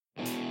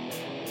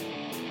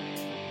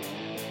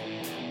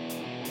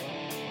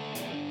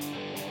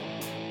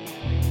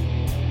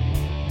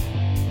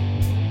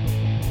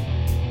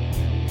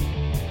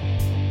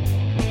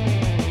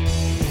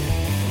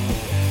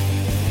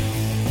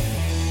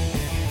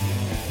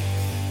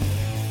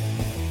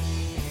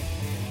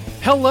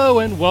Hello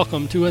and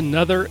welcome to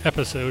another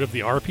episode of the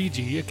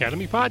RPG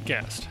Academy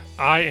podcast.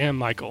 I am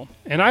Michael,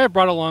 and I have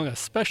brought along a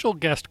special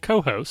guest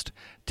co-host,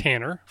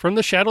 Tanner, from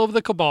the Shadow of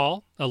the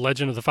Cabal, a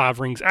Legend of the Five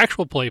Rings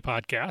actual play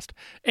podcast,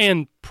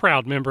 and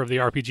proud member of the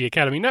RPG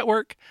Academy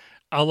Network,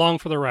 along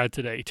for the ride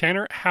today.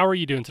 Tanner, how are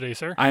you doing today,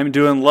 sir? I am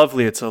doing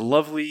lovely. It's a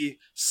lovely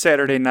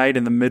Saturday night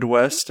in the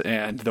Midwest,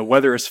 and the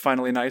weather is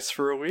finally nice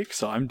for a week,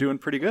 so I'm doing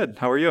pretty good.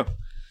 How are you?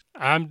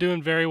 I'm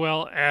doing very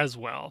well as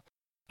well.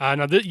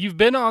 Now, you've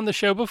been on the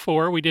show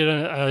before. We did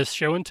a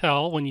show and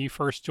tell when you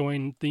first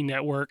joined the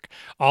network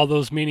all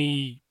those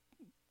many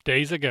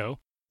days ago.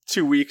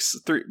 2 weeks,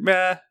 maybe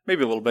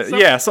a little bit.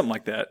 Something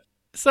like that.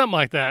 Something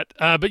like that.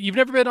 But you've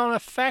never been on a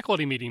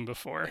faculty meeting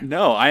before.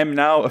 No, I am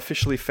now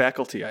officially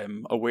faculty. I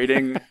am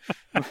awaiting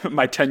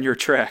my tenure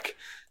track.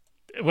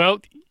 Well,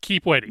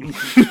 keep waiting.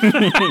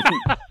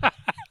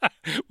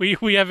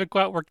 We haven't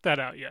quite worked that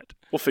out yet.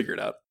 We'll figure it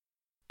out.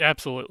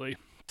 Absolutely.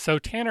 So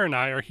Tanner and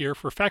I are here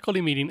for Faculty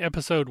Meeting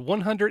episode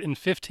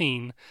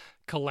 115,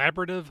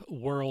 Collaborative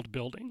World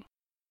Building.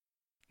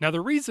 Now,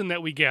 the reason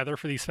that we gather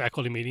for these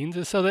faculty meetings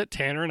is so that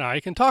Tanner and I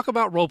can talk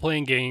about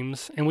role-playing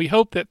games, and we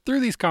hope that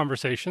through these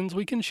conversations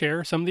we can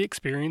share some of the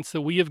experience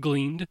that we have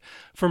gleaned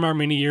from our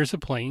many years of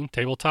playing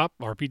tabletop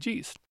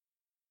RPGs.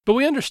 But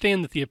we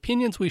understand that the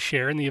opinions we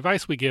share and the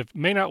advice we give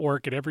may not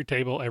work at every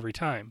table every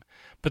time.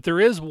 But there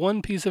is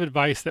one piece of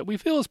advice that we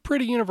feel is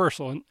pretty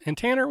universal. And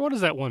Tanner, what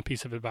is that one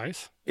piece of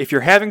advice? If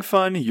you're having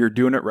fun, you're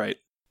doing it right.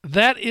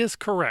 That is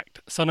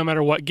correct. So no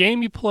matter what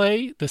game you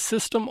play, the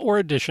system or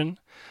edition,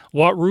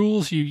 what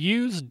rules you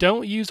use,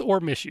 don't use,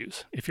 or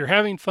misuse, if you're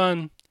having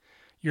fun,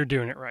 you're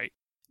doing it right.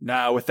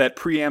 Now, with that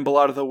preamble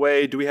out of the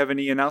way, do we have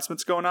any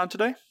announcements going on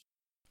today?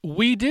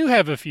 We do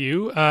have a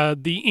few.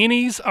 The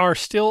Innies are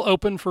still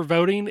open for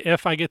voting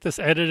if I get this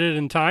edited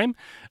in time.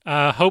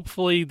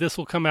 Hopefully this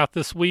will come out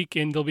this week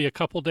and there'll be a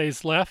couple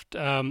days left.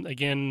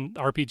 Again,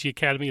 RPG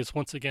Academy is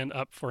once again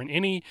up for an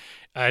Innie.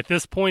 At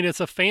this point, it's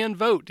a fan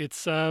vote.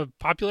 It's a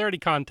popularity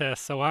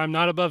contest, so I'm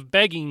not above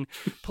begging.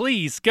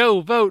 Please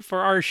go vote for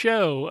our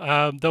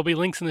show. There'll be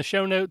links in the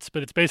show notes,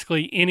 but it's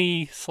basically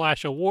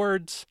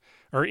Innie/awards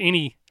or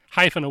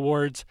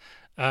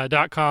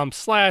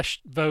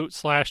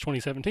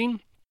Innie-awards.com/vote/2017.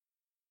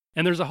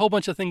 And there's a whole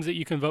bunch of things that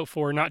you can vote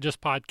for, not just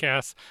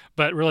podcasts,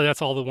 but really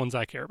that's all the ones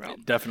I care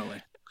about.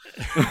 Definitely.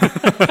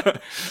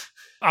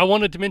 I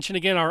wanted to mention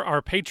again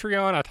our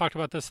Patreon. I talked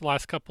about this the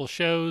last couple of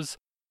shows.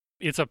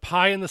 It's a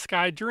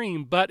pie-in-the-sky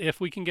dream, but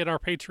if we can get our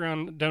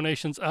Patreon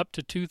donations up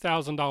to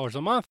 $2,000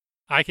 a month,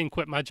 I can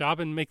quit my job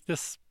and make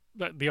this,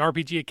 the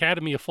RPG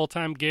Academy, a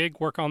full-time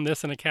gig, work on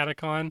this in a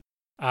catacon,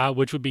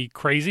 which would be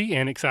crazy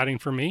and exciting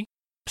for me.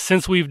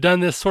 Since we've done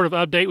this sort of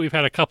update, we've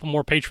had a couple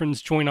more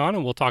patrons join on,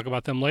 and we'll talk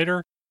about them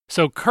later.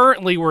 So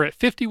currently we're at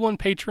 51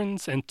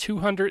 patrons and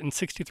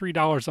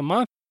 $263 a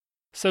month.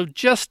 So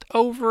just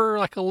over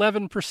like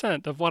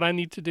 11% of what I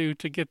need to do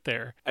to get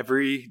there.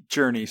 Every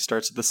journey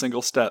starts with a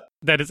single step.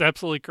 That is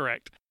absolutely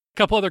correct. A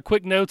couple other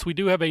quick notes. We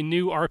do have a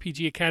new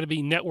RPG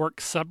Academy Network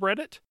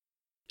subreddit.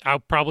 I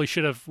probably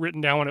should have written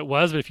down what it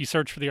was, but if you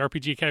search for the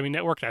RPG Academy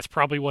Network, that's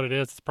probably what it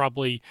is. It's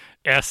probably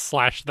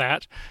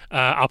s/that.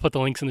 I'll put the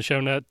links in the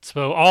show notes.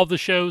 So all the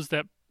shows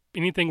that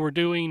anything we're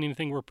doing,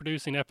 anything we're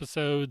producing,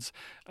 episodes,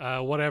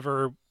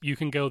 whatever, you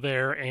can go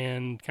there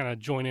and kind of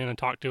join in and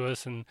talk to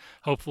us and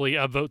hopefully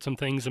upvote some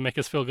things and make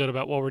us feel good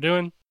about what we're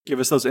doing. Give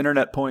us those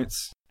internet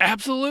points.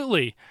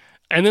 Absolutely.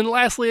 And then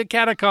lastly, a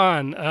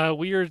catacon.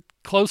 We are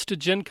close to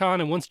Gen Con,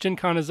 and once Gen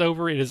Con is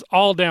over, it is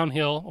all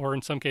downhill, or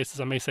in some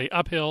cases I may say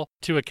uphill,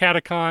 to a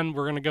catacon.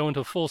 We're going to go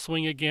into full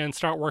swing again,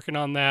 start working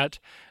on that.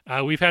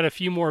 We've had a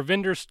few more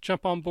vendors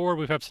jump on board.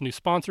 We've had some new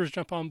sponsors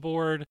jump on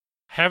board.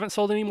 Haven't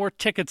sold any more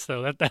tickets,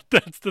 though.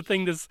 That's the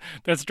thing that's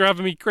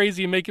driving me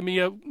crazy and making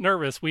me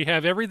nervous. We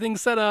have everything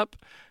set up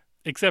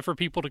except for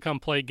people to come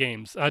play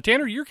games.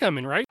 Tanner, you're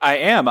coming, right? I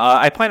am.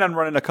 I plan on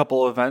running a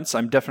couple events.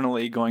 I'm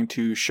definitely going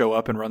to show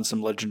up and run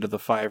some Legend of the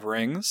Five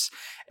Rings.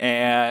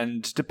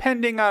 And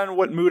depending on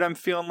what mood I'm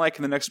feeling like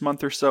in the next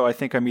month or so, I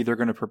think I'm either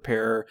going to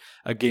prepare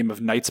a game of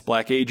Knights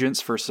Black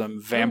Agents for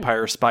some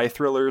vampire spy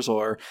thrillers,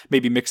 or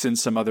maybe mix in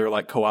some other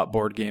like co-op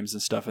board games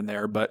and stuff in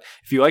there. But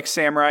if you like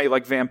samurai, you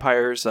like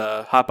vampires,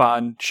 hop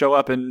on, show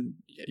up, and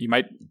you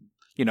might,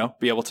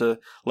 be able to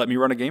let me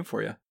run a game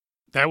for you.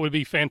 That would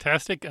be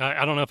fantastic.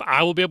 I don't know if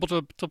I will be able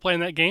to play in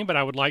that game, but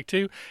I would like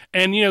to.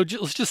 And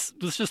let's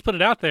just put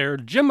it out there.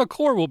 Jim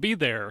McClure will be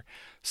there,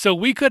 so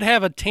we could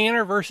have a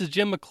Tanner versus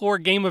Jim McClure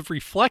game of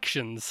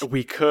reflections.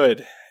 We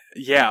could,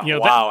 yeah.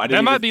 Wow,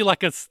 that might be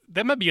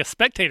a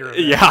spectator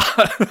event. Yeah,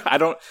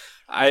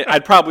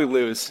 I'd probably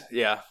lose.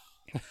 Yeah.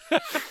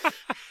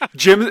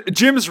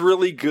 Jim's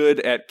really good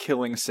at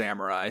killing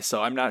samurai,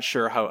 so I'm not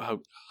sure how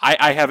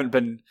I haven't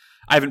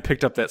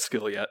picked up that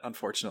skill yet,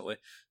 unfortunately.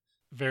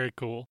 Very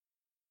cool.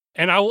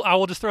 And I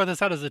will just throw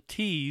this out as a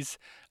tease.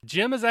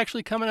 Jim is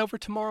actually coming over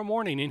tomorrow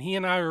morning, and he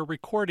and I are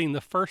recording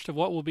the first of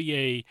what will be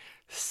a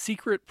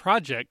secret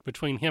project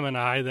between him and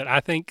I that I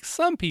think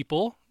some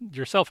people,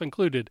 yourself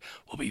included,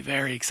 will be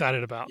very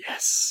excited about.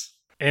 Yes.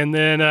 And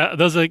then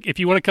if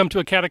you want to come to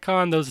a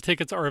Catacon, those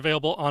tickets are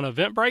available on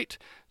Eventbrite.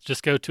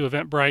 Just go to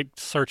Eventbrite,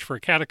 search for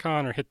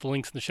Catacon, or hit the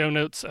links in the show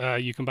notes.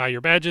 You can buy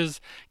your badges.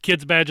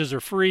 Kids' badges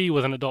are free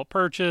with an adult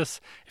purchase.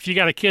 If you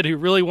got a kid who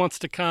really wants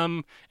to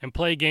come and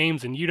play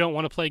games and you don't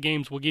want to play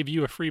games, we'll give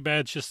you a free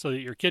badge just so that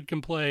your kid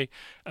can play.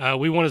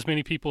 We want as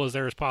many people as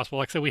there as possible.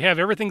 Like I said, we have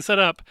everything set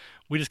up.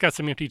 We just got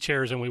some empty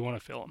chairs and we want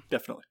to fill them.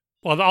 Definitely.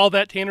 Well, all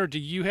that, Tanner, do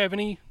you have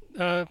any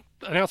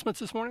announcements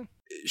this morning?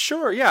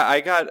 Sure, yeah, I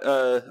got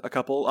a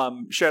couple.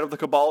 Shadow of the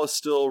Cabal is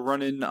still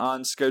running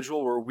on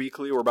schedule. We're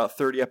weekly. We're about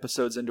 30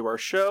 episodes into our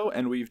show,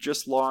 and we've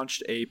just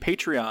launched a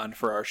Patreon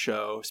for our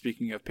show,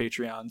 speaking of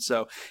Patreon.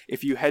 So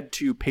if you head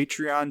to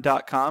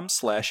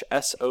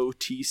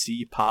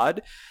patreon.com/SOTCpod,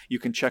 you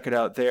can check it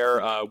out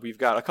there. We've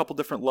got a couple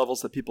different levels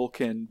that people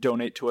can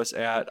donate to us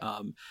at.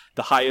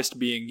 The highest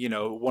being,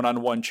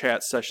 one-on-one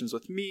chat sessions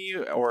with me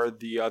or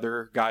the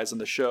other guys on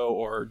the show,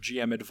 or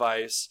GM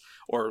advice,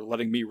 or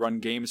letting me run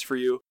games for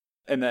you.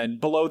 And then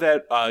below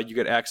that, you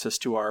get access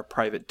to our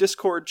private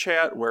Discord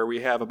chat, where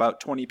we have about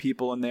 20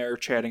 people in there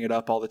chatting it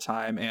up all the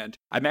time. And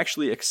I'm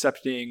actually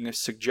accepting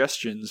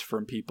suggestions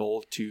from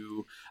people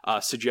to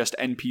suggest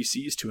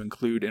NPCs to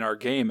include in our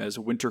game, as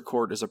Winter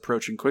Court is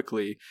approaching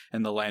quickly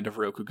in the land of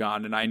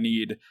Rokugan, and I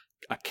need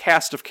a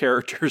cast of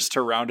characters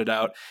to round it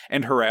out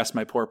and harass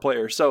my poor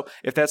players. So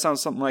if that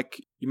sounds something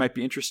like you might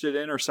be interested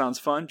in or sounds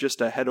fun, just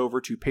head over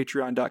to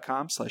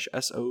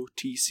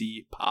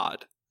patreon.com/SOTCpod.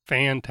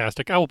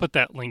 Fantastic. I will put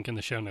that link in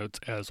the show notes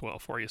as well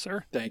for you,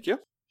 sir. Thank you.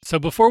 So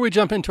before we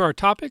jump into our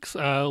topics,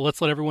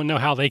 let's let everyone know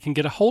how they can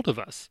get a hold of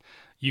us.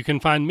 You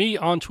can find me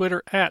on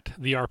Twitter at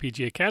the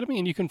RPG Academy,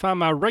 and you can find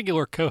my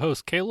regular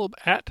co-host Caleb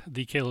at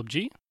the Caleb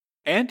G.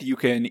 And you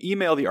can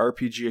email the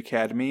RPG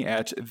Academy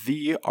at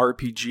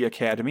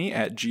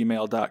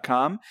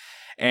therpgacademy@gmail.com.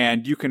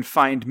 And you can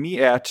find me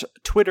at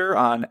Twitter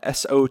on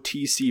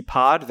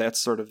SOTCpod.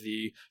 That's sort of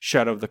the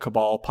Shadow of the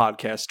Cabal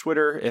podcast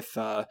Twitter. If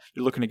you're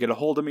looking to get a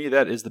hold of me,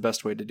 that is the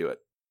best way to do it.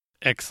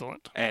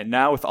 Excellent. And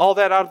now with all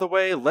that out of the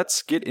way,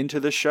 let's get into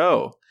the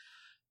show.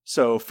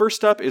 So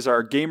first up is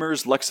our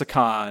Gamers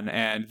Lexicon,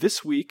 and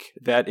this week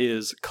that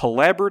is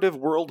collaborative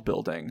world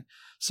building.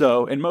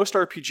 So in most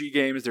RPG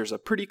games, there's a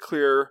pretty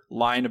clear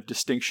line of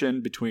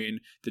distinction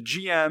between the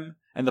GM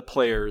and the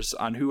players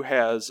on who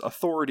has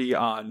authority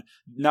on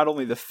not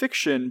only the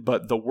fiction,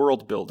 but the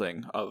world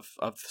building of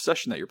the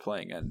session that you're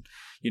playing in.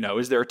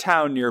 Is there a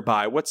town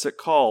nearby? What's it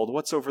called?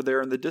 What's over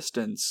there in the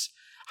distance?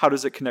 How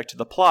does it connect to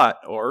the plot?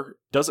 Or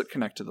does it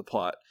connect to the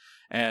plot?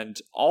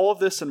 And all of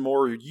this and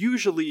more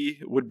usually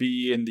would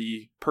be in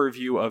the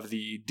purview of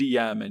the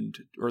DM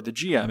or the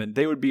GM, and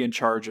they would be in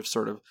charge of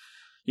sort of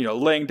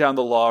laying down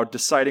the law,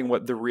 deciding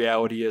what the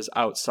reality is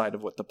outside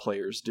of what the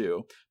players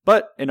do.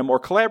 But in a more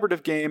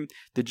collaborative game,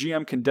 the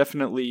GM can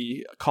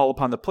definitely call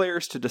upon the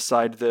players to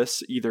decide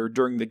this, either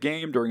during the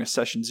game, during a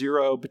session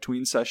 0,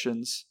 between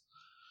sessions.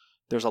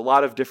 There's a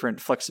lot of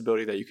different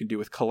flexibility that you can do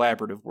with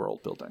collaborative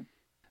world building.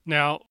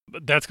 Now,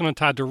 that's going to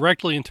tie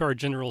directly into our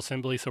General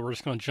Assembly, so we're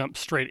just going to jump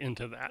straight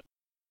into that.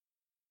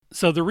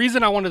 So the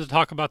reason I wanted to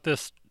talk about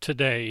this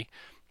today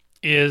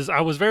is I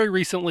was very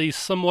recently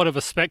somewhat of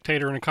a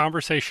spectator in a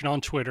conversation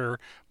on Twitter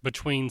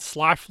between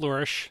Sly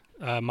Flourish,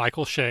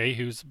 Michael Shea,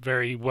 who's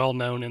very well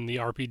known in the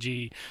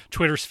RPG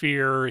Twitter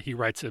sphere. He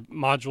writes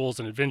modules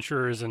and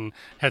adventures and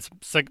has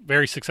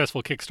very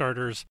successful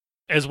Kickstarters,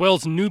 as well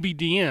as Newbie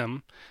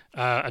DM,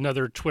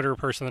 another Twitter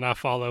person that I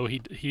follow.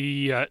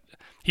 He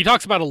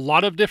talks about a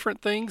lot of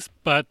different things,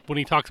 but when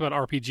he talks about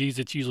RPGs,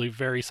 it's usually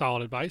very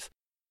solid advice.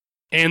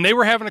 And they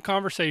were having a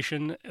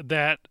conversation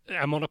that,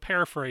 I'm going to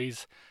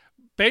paraphrase,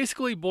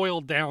 basically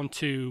boiled down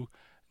to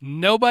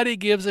nobody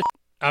gives a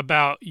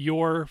about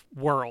your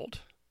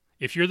world.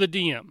 If you're the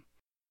DM,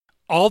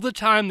 all the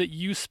time that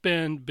you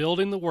spend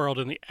building the world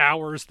and the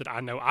hours that I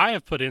know I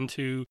have put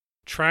into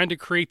trying to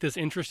create this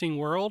interesting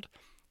world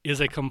is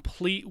a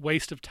complete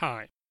waste of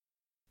time,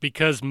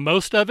 because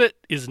most of it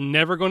is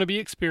never going to be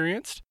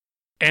experienced,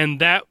 and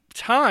that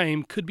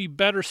time could be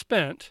better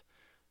spent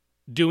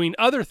doing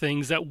other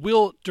things that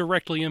will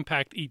directly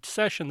impact each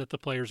session that the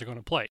players are going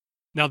to play.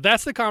 Now,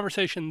 that's the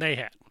conversation they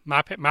had,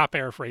 my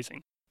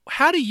paraphrasing.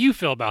 How do you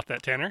feel about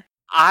that, Tanner?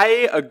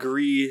 I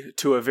agree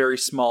to a very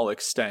small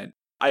extent.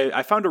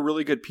 I found a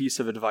really good piece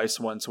of advice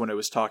once when it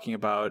was talking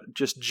about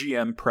just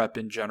GM prep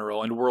in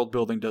general, and world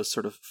building does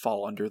sort of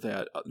fall under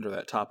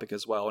that topic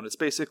as well. And it's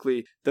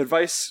basically, the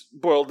advice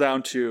boiled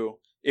down to,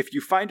 if you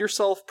find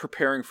yourself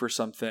preparing for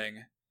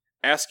something,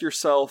 ask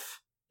yourself,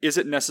 is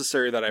it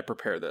necessary that I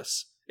prepare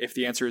this? If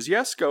the answer is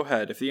yes, go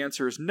ahead. If the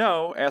answer is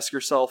no, ask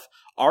yourself,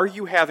 are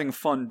you having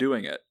fun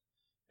doing it?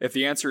 If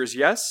the answer is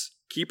yes,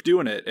 keep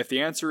doing it. If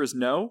the answer is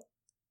no,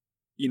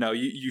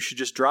 you should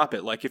just drop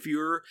it. Like, if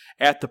you're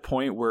at the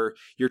point where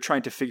you're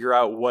trying to figure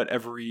out what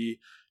every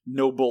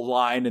noble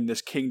line in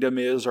this kingdom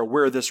is or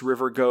where this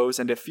river goes,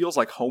 and it feels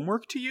like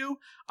homework to you,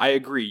 I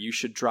agree, you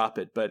should drop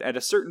it. But at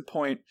a certain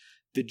point,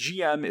 the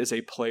GM is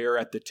a player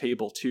at the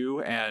table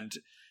too, and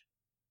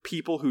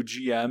people who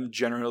GM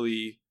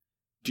generally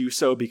do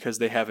so because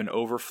they have an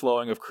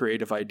overflowing of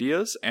creative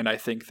ideas. And I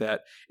think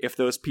that if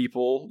those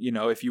people,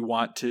 if you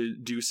want to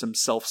do some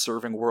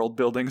self-serving world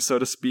building, so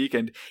to speak,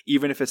 and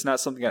even if it's not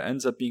something that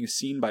ends up being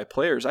seen by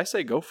players, I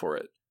say go for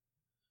it.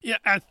 Yeah,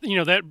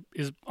 that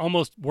is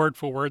almost word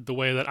for word the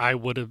way that I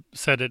would have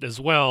said it as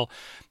well.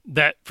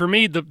 That for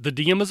me, the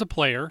DM is a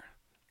player,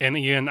 and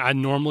again, I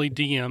normally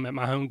DM at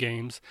my home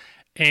games,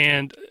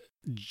 and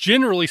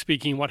generally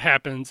speaking, what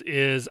happens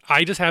is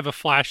I just have a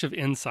flash of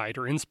insight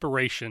or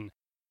inspiration,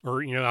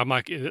 or I'm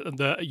like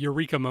the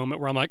eureka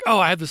moment where I'm like, oh,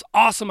 I have this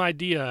awesome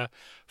idea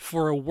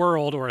for a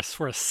world or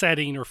for a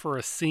setting or for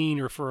a scene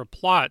or for a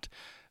plot,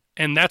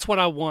 and that's what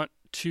I want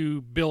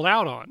to build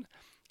out on.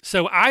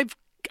 So I've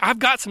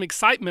got some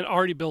excitement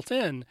already built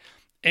in,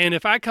 and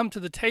if I come to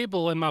the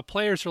table and my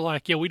players are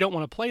like, yeah, we don't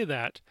want to play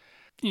that,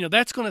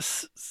 that's going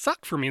to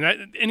suck for me.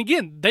 And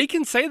again, they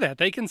can say that.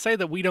 They can say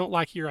that we don't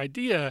like your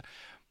idea,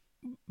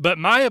 but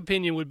my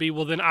opinion would be,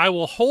 well, then I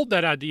will hold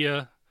that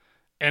idea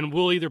and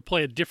we'll either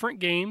play a different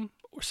game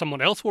or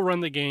someone else will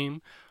run the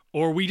game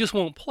or we just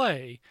won't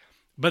play.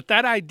 But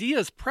that idea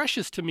is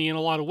precious to me in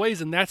a lot of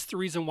ways, and that's the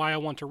reason why I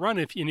want to run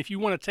it. And if you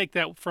want to take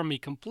that from me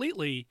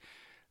completely,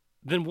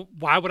 then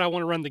why would I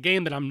want to run the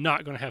game that I'm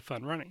not going to have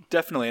fun running?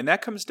 Definitely. And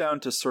that comes down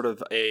to sort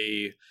of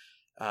the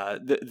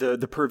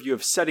purview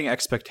of setting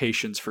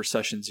expectations for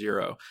session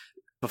zero.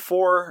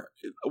 Before,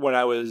 when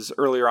I was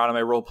earlier on in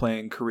my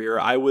role-playing career,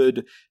 I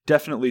would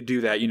definitely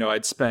do that.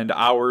 I'd spend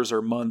hours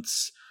or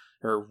months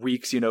or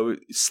weeks,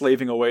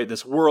 slaving away at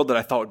this world that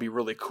I thought would be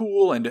really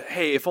cool. And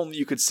hey, if only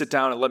you could sit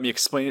down and let me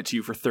explain it to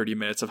you for 30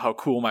 minutes of how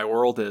cool my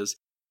world is.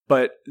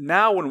 But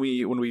now when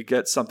we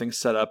get something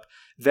set up,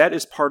 that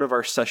is part of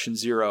our session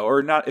zero,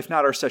 or not. If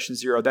not our session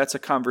zero, that's a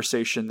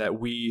conversation that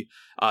we,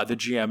 the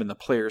GM and the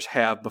players,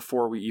 have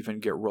before we even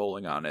get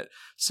rolling on it.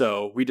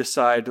 So we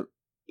decide.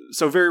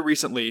 So very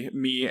recently,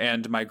 me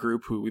and my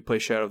group, who we play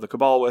Shadow of the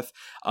Cabal with,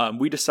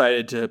 we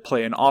decided to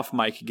play an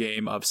off-mic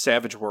game of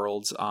Savage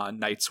Worlds on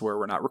nights where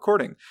we're not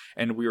recording,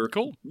 and we were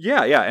cool.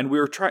 Yeah, and we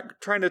were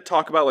trying to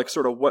talk about like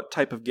sort of what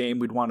type of game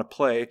we'd want to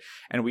play,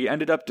 and we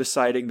ended up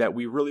deciding that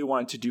we really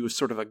wanted to do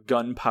sort of a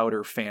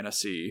gunpowder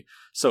fantasy,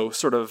 so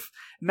sort of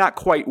not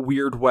quite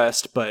Weird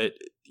West, but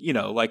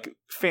like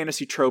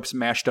fantasy tropes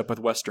mashed up with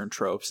Western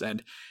tropes,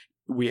 and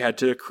we had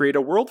to create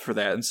a world for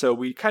that. And so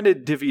we kind of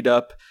divvied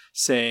up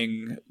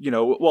saying,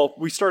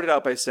 we started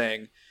out by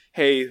saying,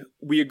 hey,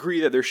 we agree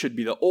that there should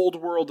be the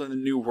old world and the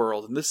new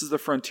world, and this is the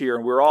frontier,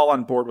 and we're all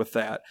on board with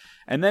that.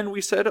 And then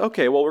we said,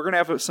 okay, well, we're going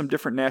to have some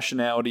different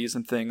nationalities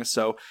and things.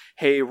 So,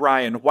 hey,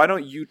 Ryan, why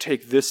don't you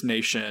take this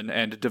nation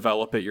and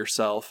develop it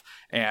yourself?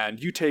 And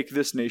you take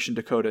this nation,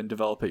 Dakota, and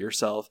develop it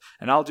yourself.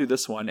 And I'll do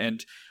this one.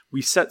 And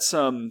we set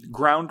some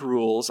ground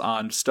rules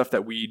on stuff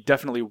that we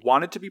definitely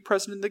wanted to be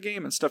present in the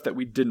game and stuff that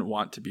we didn't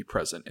want to be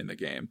present in the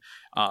game.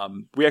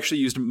 We actually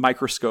used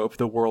Microscope,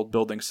 the world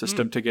building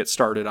system, to get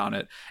started on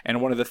it.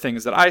 And one of the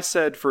things that I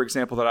said, for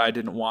example, that I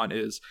didn't want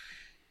is,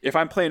 if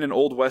I'm playing an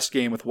Old West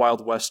game with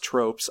Wild West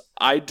tropes,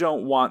 I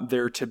don't want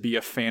there to be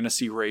a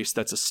fantasy race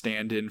that's a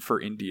stand-in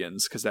for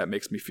Indians, because that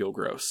makes me feel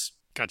gross.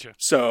 Gotcha.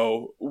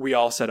 So we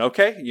all said,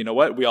 okay, you know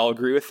what? We all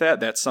agree with that.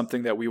 That's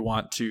something that we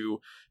want to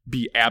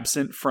be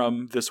absent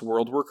from this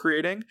world we're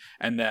creating.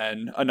 And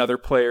then another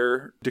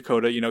player,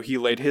 Dakota, he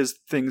laid his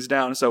things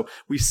down. So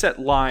we set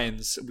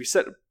lines, we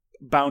set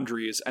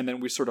boundaries, and then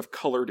we sort of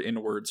colored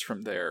inwards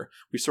from there.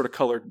 We sort of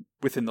colored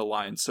within the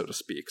lines, so to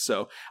speak.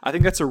 So I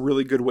think that's a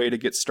really good way to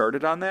get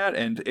started on that.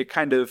 And it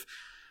kind of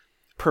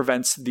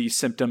prevents the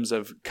symptoms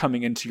of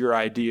coming into your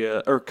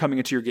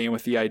game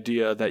with the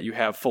idea that you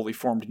have fully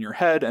formed in your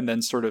head, and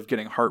then sort of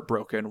getting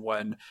heartbroken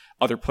when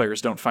other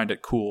players don't find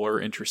it cool or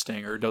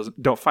interesting, or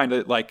don't find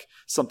it like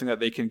something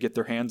that they can get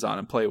their hands on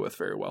and play with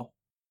very well.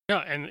 Yeah,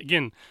 and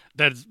again,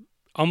 that's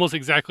almost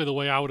exactly the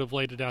way I would have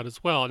laid it out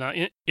as well. Now,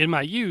 in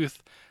my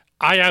youth,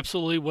 I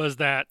absolutely was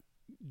that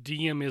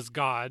DM is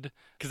God,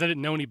 because I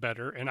didn't know any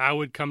better, and I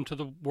would come to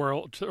the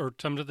world or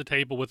come to the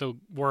table with a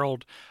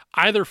world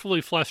either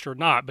fully fleshed or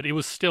not, but it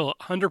was still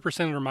 100%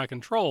 under my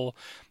control.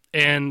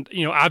 And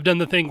I've done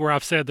the thing where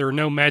I've said there are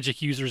no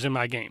magic users in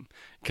my game,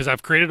 because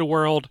I've created a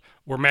world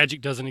where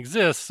magic doesn't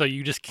exist, so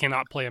you just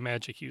cannot play a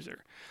magic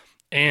user.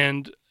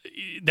 And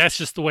that's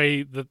just the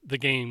way the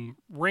game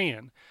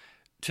ran.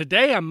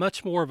 Today, I'm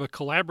much more of a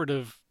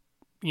collaborative,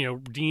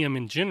 DM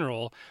in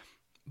general.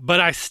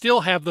 But I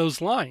still have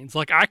those lines.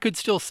 Like, I could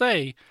still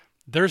say,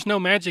 there's no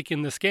magic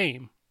in this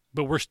game,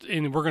 but we're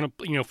going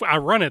to, if I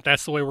run it,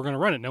 that's the way we're going to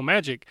run it. No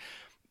magic.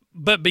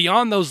 But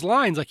beyond those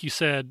lines, like you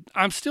said,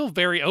 I'm still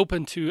very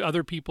open to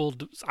other people's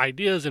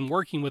ideas and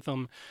working with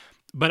them.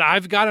 But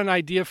I've got an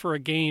idea for a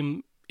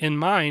game in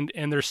mind,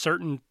 and there's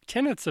certain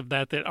tenets of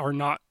that are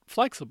not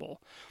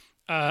flexible.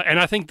 And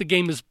I think the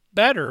game is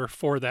better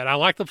for that. I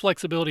like the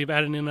flexibility of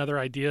adding in other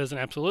ideas,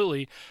 and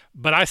absolutely,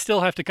 but I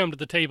still have to come to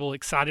the table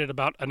excited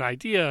about an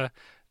idea,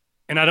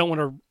 and I don't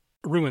want to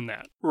ruin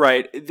that.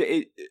 Right.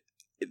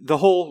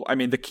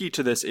 the key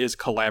to this is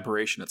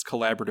collaboration. It's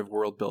collaborative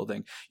world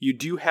building. You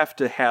do have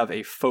to have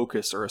a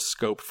focus or a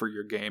scope for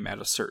your game at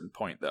a certain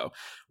point, though.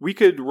 We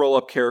could roll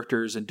up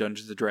characters in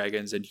Dungeons &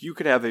 Dragons, and you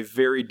could have a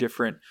very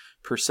different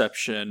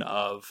perception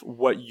of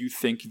what you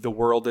think the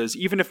world is.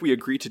 Even if we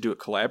agree to do it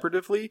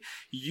collaboratively,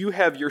 you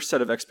have your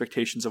set of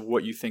expectations of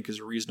what you think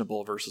is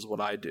reasonable versus what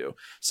I do.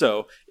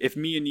 So if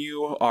me and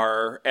you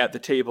are at the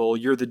table,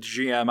 you're the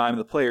GM, I'm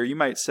the player, you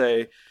might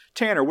say,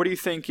 Tanner, what do you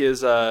think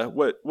is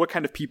what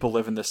kind of people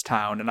live in this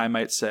town? And I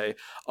might say,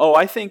 oh,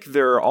 I think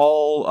they're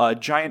all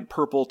giant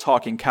purple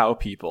talking cow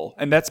people.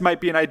 And that might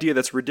be an idea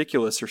that's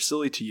ridiculous or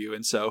silly to you.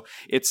 And so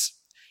it's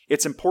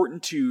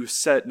important to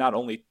set not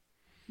only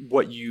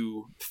what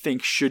you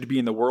think should be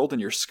in the world and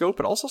your scope,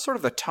 but also sort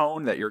of the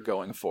tone that you're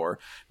going for,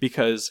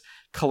 because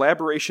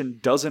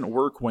collaboration doesn't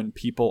work when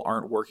people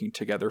aren't working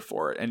together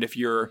for it. And if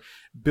you're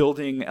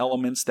building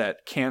elements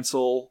that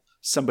cancel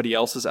somebody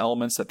else's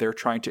elements that they're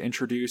trying to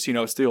introduce,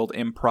 it's the old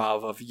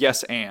improv of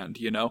yes and,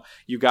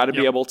 you got to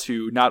be able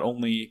to not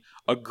only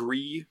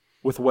agree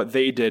with what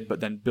they did, but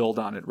then build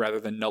on it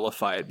rather than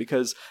nullify it,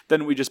 because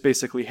then we just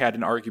basically had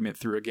an argument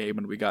through a game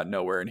and we got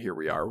nowhere, and here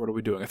we are. What are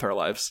we doing with our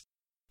lives?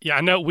 Yeah,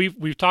 I know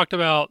we've talked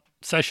about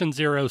session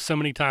 0 so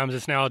many times.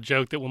 It's now a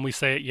joke that when we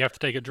say it, you have to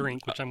take a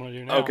drink, which I'm going to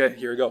do now. Okay,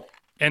 here we go.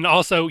 And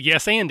also,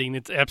 yes-anding.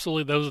 It's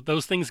absolutely,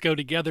 those things go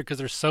together because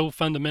they're so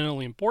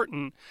fundamentally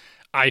important,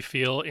 I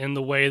feel, in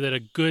the way that a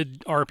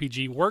good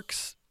RPG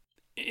works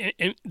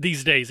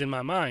these days in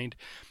my mind,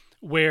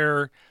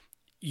 where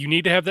you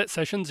need to have that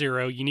session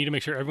 0. You need to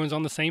make sure everyone's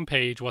on the same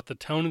page, what the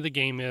tone of the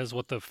game is,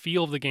 what the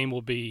feel of the game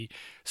will be,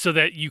 so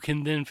that you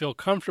can then feel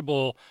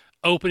comfortable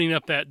opening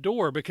up that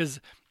door. Because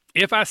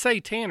if I say,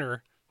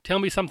 Tanner, tell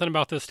me something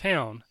about this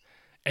town,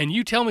 and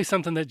you tell me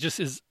something that just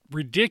is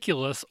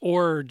ridiculous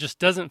or just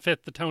doesn't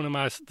fit the tone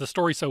of the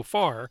story so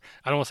far,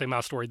 I don't want to say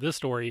my story, this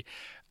story,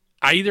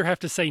 I either have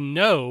to say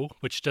no,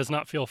 which does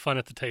not feel fun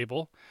at the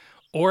table,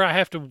 or I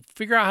have to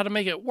figure out how to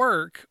make it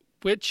work,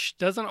 which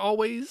doesn't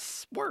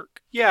always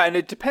work. Yeah, and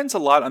it depends a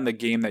lot on the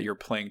game that you're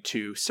playing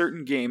too.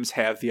 Certain games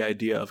have the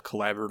idea of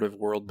collaborative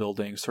world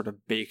building sort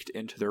of baked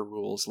into their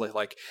rules.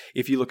 Like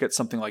if you look at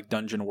something like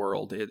Dungeon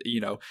World,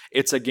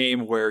 it's a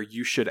game where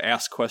you should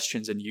ask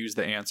questions and use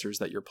the answers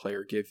that your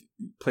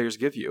players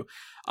give you.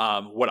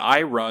 What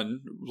I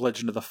run,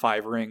 Legend of the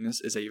Five Rings,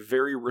 is a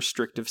very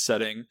restrictive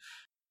setting.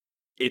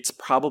 It's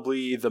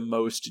probably the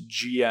most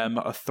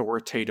GM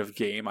authoritative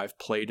game I've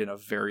played in a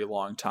very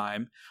long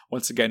time.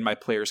 Once again, my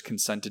players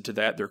consented to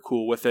that. They're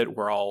cool with it.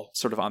 We're all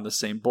sort of on the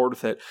same board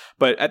with it.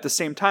 But at the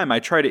same time, I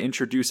try to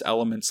introduce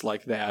elements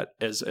like that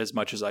as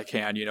much as I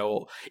can.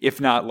 If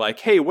not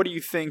like, hey, what do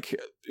you think?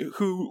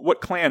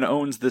 What clan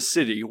owns this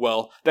city?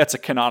 Well, that's a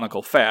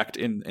canonical fact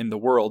in the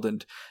world,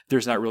 and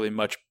there's not really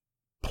much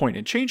point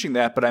in changing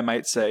that, but I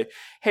might say,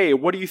 hey,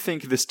 what do you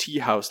think this tea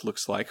house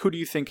looks like? Who do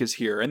you think is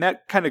here? And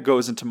that kind of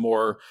goes into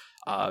more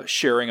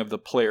sharing of the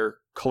player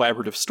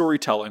collaborative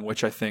storytelling,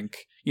 which I think,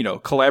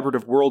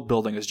 collaborative world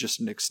building is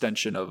just an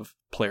extension of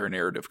player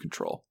narrative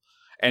control.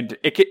 And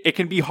it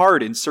can be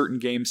hard in certain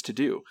games to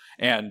do.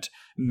 And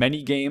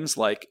many games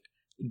like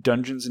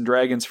Dungeons and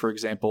Dragons, for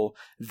example,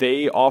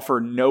 they offer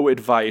no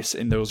advice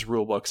in those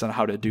rule books on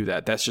how to do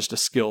that. That's just a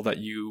skill that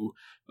you,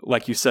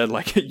 like you said,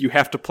 you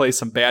have to play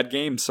some bad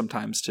games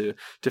sometimes to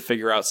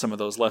figure out some of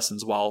those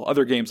lessons, while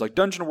other games like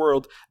Dungeon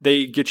World,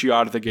 they get you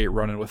out of the gate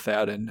running with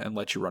that and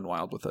let you run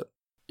wild with it.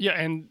 Yeah,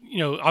 and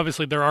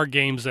obviously there are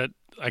games that,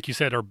 like you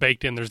said, are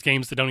baked in. There's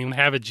games that don't even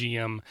have a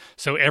GM,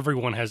 so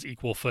everyone has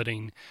equal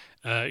footing.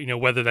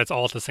 Whether that's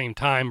all at the same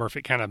time or if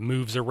it kind of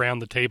moves around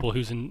the table,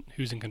 who's in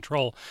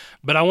control.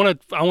 But I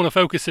want to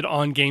focus it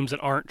on games that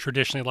aren't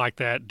traditionally like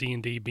that.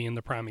 D&D being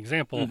the prime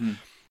example. Mm-hmm.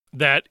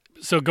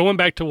 So going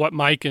back to what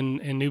Mike and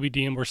Newbie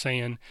DM were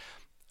saying,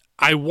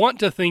 I want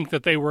to think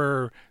that they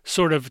were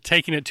sort of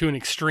taking it to an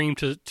extreme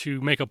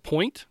to make a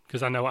point,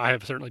 because I know I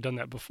have certainly done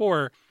that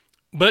before.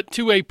 But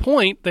to a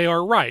point, they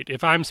are right.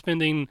 If I'm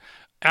spending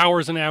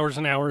hours and hours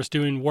and hours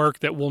doing work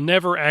that will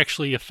never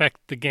actually affect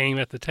the game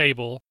at the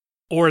table,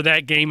 or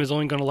that game is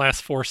only going to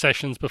last 4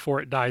 sessions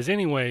before it dies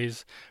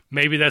anyways,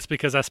 maybe that's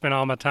because I spent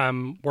all my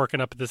time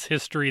working up this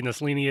history and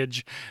this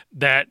lineage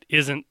that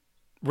isn't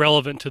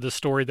relevant to the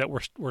story that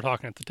we're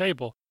talking at the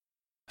table.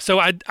 So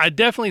I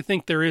definitely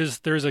think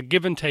there's a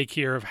give and take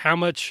here of how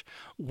much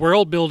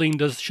world building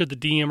should the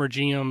DM or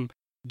GM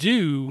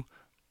do,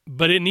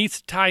 but it needs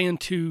to tie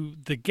into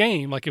the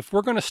game. Like if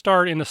we're going to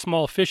start in a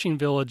small fishing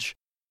village,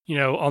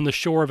 on the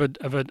shore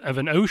of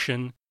an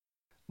ocean,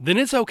 then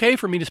it's okay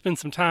for me to spend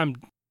some time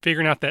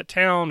figuring out that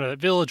town or that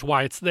village,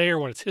 why it's there,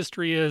 what its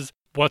history is,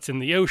 what's in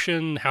the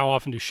ocean, how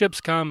often do ships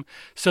come,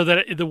 so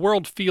that the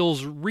world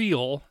feels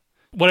real,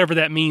 whatever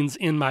that means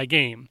in my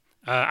game.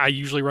 I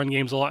usually run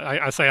games a lot.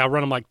 I say I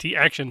run them like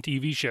action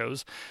TV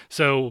shows.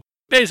 So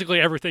basically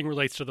everything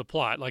relates to the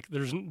plot. Like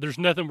there's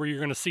nothing where you're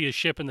going to see a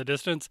ship in the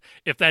distance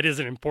if that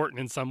isn't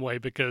important in some way,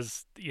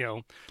 because,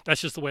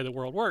 that's just the way the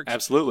world works.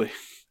 Absolutely.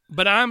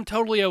 But I'm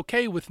totally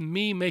okay with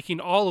me making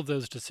all of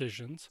those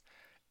decisions.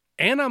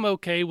 And I'm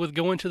okay with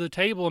going to the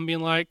table and being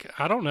like,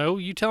 I don't know,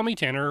 you tell me,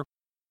 Tanner,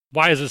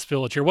 Why is this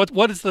village here?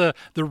 What is the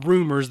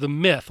rumors, the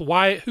myth?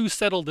 Who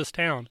settled this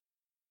town?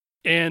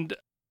 And,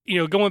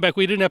 going back,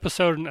 we did an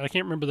episode, and I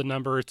can't remember the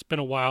number, it's been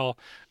a while,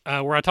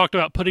 where I talked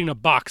about putting a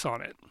box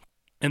on it.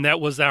 And that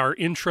was our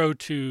intro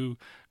to,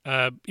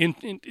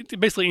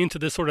 basically into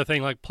this sort of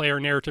thing like player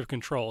narrative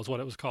control is what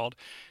it was called.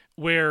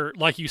 Where,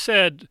 like you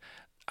said,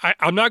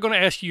 I'm not going to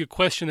ask you a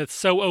question that's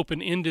so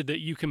open-ended that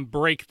you can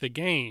break the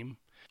game.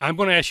 I'm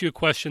going to ask you a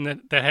question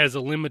that has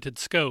a limited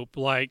scope,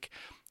 like,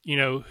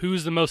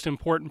 who's the most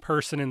important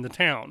person in the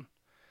town?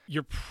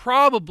 You're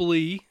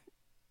probably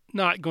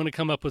not going to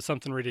come up with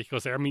something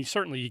ridiculous there. I mean,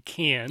 certainly you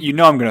can.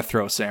 I'm going to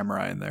throw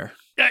samurai in there.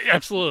 Yeah,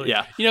 absolutely.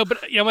 Yeah.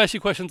 But I'm going to ask you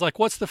questions like,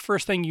 what's the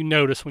first thing you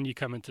notice when you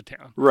come into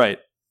town? Right.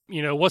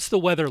 What's the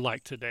weather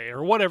like today,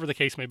 or whatever the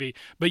case may be.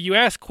 But you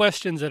ask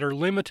questions that are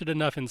limited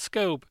enough in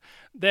scope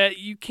that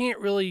you can't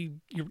really,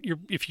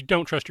 if you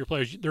don't trust your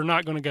players, they're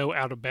not going to go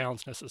out of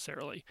bounds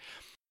necessarily.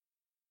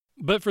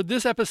 But for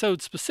this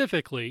episode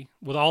specifically,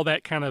 with all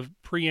that kind of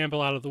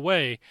preamble out of the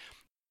way,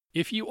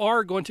 if you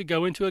are going to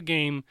go into a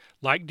game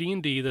like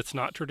D&D that's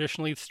not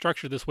traditionally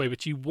structured this way,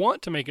 but you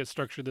want to make it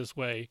structured this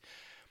way,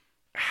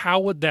 how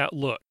would that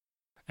look?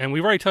 And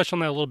we've already touched on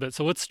that a little bit.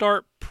 So let's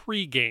start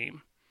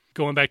pre-game,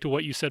 going back to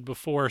what you said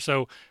before.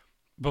 So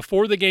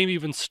before the game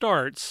even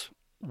starts,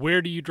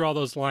 where do you draw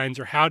those lines,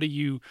 or how do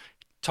you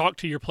talk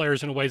to your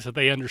players in a way that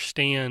they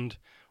understand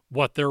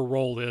what their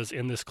role is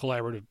in this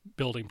collaborative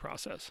building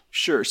process?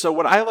 Sure. So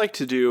what I like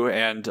to do,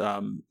 and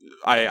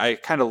I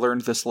kind of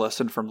learned this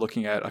lesson from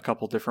looking at a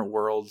couple different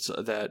worlds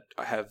that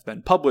have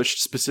been published,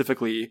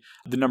 specifically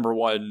the number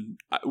one,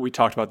 we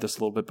talked about this a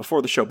little bit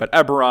before the show, but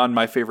Eberron,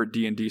 my favorite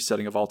D&D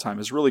setting of all time,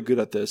 is really good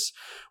at this,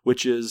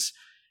 which is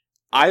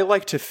I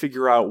like to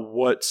figure out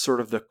what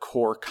sort of the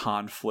core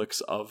conflicts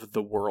of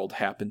the world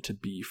happen to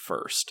be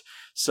first.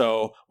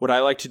 So what I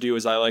like to do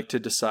is I like to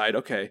decide,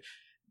 okay,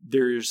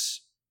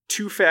 there's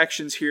two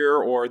factions here,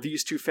 or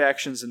these two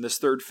factions and this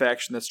third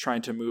faction that's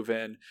trying to move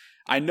in.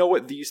 I know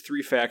what these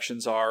three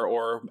factions are,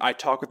 or I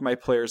talk with my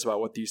players about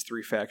what these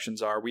three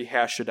factions are. We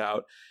hash it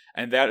out,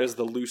 and that is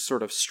the loose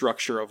sort of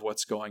structure of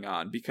what's going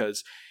on.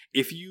 Because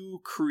if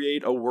you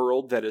create a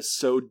world that is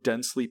so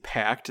densely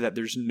packed that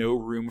there's no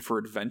room for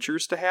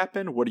adventures to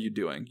happen, what are you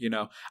doing?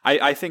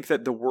 I think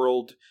that the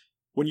world,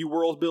 when you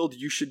world build,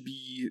 you should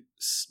be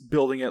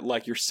building it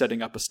like you're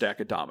setting up a stack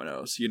of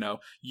dominoes. You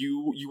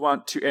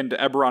want to, and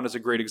Eberron is a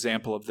great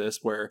example of this,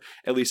 where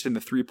at least in the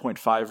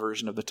 3.5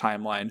 version of the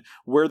timeline,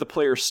 where the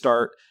players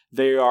start,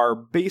 they are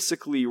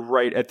basically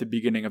right at the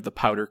beginning of the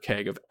powder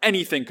keg of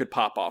anything could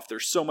pop off.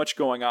 There's so much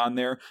going on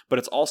there, but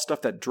it's all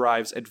stuff that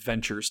drives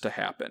adventures to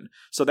happen.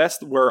 So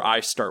that's where I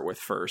start with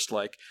first.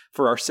 Like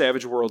for our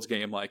Savage Worlds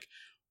game, like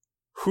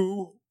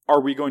who are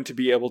we going to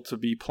be able to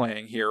be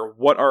playing here?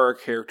 What are our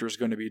characters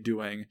going to be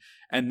doing?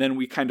 And then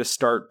we kind of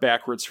start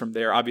backwards from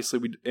there. Obviously,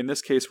 in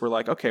this case, we're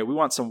like, okay, we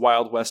want some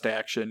Wild West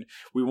action.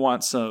 We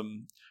want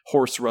some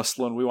horse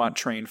rustling. We want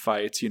train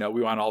fights. We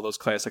want all those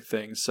classic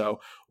things. So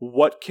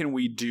what can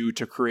we do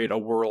to create a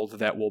world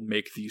that will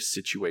make these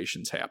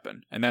situations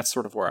happen? And that's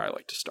sort of where I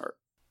like to start.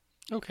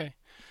 Okay.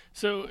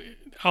 So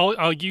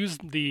I'll use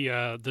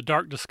the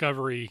Dark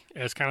Discovery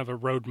as kind of a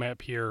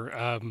roadmap here.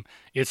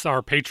 It's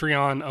our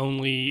Patreon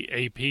only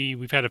AP.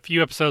 We've had a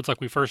few episodes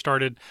like we first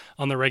started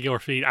on the regular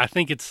feed. I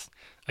think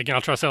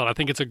I'll try to sell it. I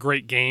think it's a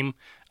great game.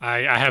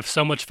 I have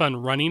so much fun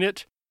running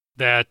it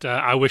that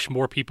I wish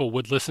more people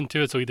would listen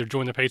to it. So either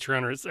join the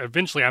Patreon, or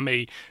eventually I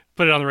may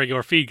put it on the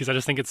regular feed because I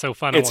just think it's so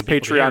fun. It's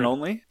Patreon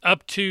only?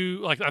 Up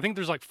to, I think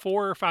there's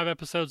 4 or 5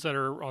 episodes that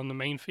are on the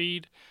main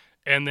feed.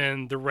 And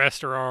then the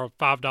rest are our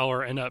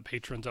 $5 and up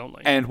patrons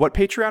only. And what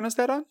Patreon is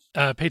that on?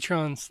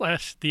 Patreon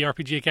 / the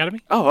RPG Academy.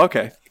 Oh,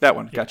 okay. That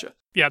one. Yeah. Gotcha.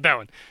 Yeah, that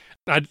one.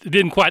 I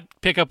didn't quite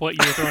pick up what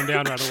you were throwing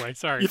down right away.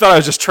 Sorry. You thought I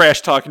was just trash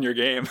talking your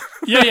game.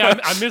 Yeah.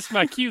 I missed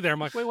my cue there. I'm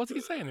like, wait, what's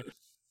he saying?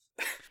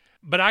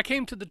 But I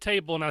came to the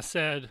table and I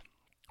said,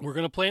 we're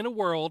going to play in a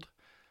world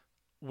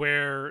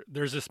where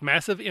there's this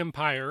massive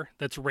empire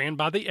that's ran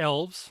by the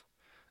elves,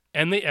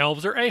 and the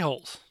elves are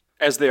a-holes.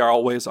 As they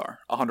always are,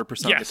 100% of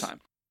the time.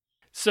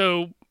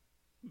 So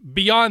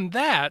beyond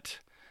that,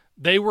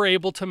 they were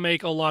able to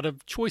make a lot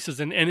of choices.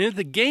 And in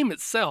the game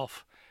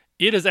itself,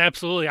 it is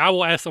absolutely, I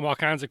will ask them all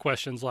kinds of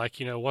questions like,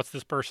 what's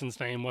this person's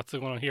name? What's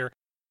going on here?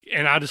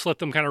 And I just let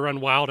them kind of run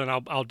wild and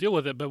I'll deal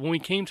with it. But when we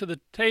came to the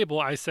table,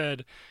 I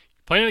said,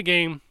 playing a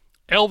game,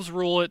 elves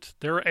rule it.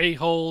 They're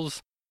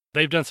a-holes.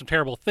 They've done some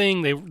terrible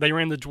thing. They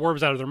ran the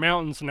dwarves out of their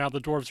mountains, and now the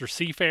dwarves are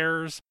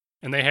seafarers.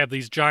 And they have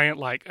these giant,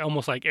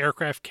 almost like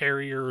aircraft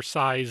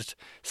carrier-sized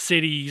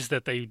cities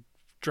that they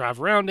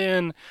drive around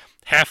in.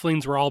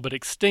 Halflings were all but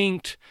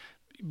extinct,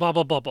 blah,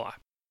 blah, blah, blah.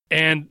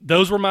 And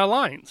those were my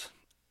lines.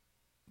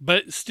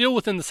 But still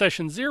within the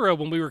session 0,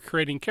 when we were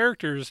creating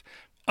characters,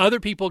 other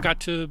people got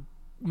to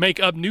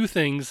make up new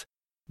things,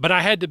 but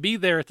I had to be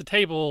there at the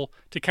table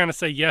to kind of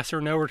say yes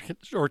or no,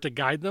 or to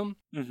guide them.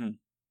 Mm-hmm.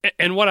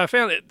 And what I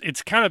found,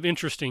 it's kind of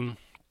interesting,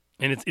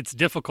 and it's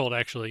difficult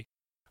actually.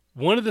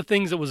 One of the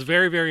things that was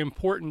very, very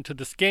important to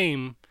this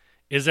game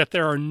is that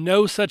there are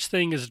no such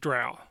thing as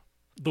drow.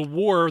 the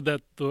war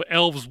that the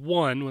elves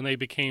won when they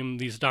became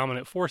these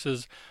dominant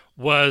forces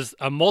was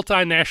a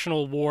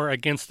multinational war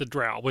against the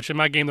drow, which in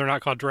my game they're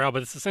not called drow,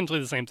 but it's essentially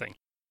the same thing.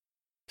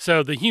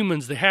 So the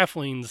humans, the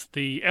halflings,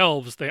 the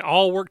elves, they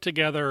all work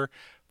together,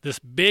 this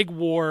big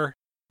war,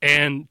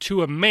 and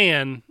to a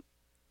man,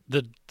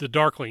 the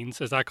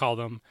darklings, as I call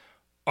them,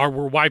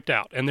 were wiped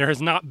out. And there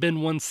has not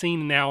been one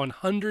seen now in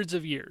hundreds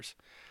of years.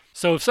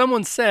 So if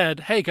someone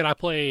said, hey, could I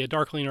play a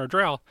darkling or a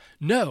drow?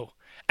 No,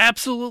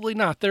 absolutely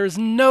not. There's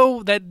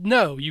no,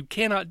 you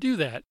cannot do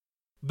that.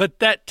 But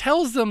that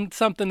tells them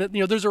something that,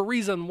 there's a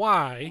reason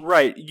why.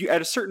 Right.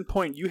 At a certain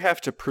point, you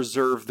have to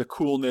preserve the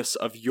coolness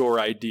of your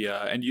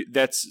idea, and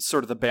that's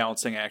sort of the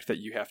balancing act that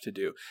you have to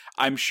do.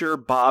 I'm sure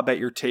Bob at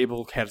your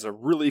table has a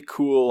really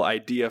cool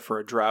idea for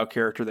a drow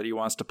character that he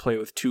wants to play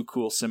with 2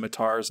 cool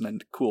scimitars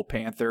and a cool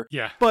panther.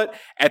 Yeah. But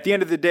at the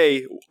end of the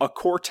day, a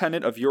core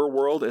tenet of your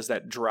world is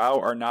that drow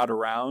are not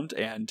around,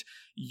 and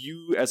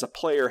you as a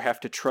player have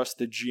to trust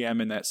the GM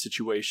in that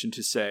situation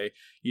to say,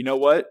 you know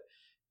what?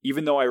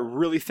 Even though I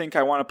really think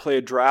I want to play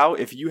a drow,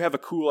 if you have a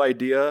cool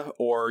idea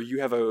or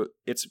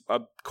it's a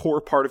core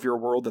part of your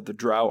world that the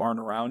drow aren't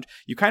around,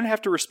 you kind of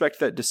have to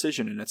respect that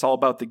decision, and it's all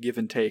about the give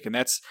and take. And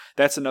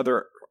that's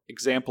another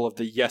example of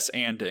the yes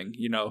anding,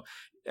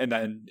 and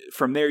then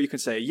from there you can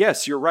say,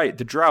 yes, you're right,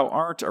 the drow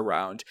aren't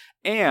around.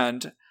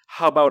 And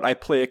how about I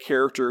play a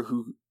character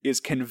who is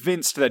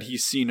convinced that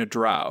he's seen a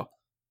drow?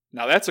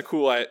 Now that's a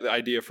cool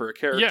idea for a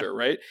character,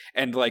 right?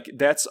 And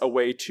that's a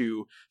way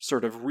to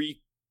sort of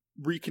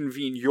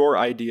reconvene your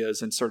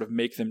ideas and sort of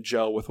make them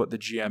gel with what the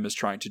GM is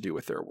trying to do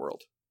with their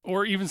world.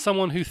 Or even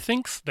someone who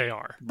thinks they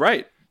are.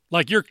 Right.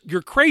 Like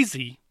you're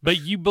crazy,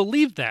 but you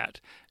believe that.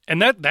 And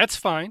that's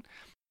fine.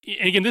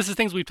 And again, this is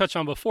things we've touched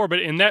on before,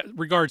 but in that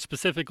regard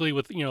specifically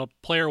with, a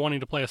player wanting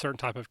to play a certain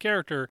type of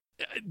character,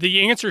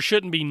 the answer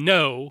shouldn't be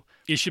no,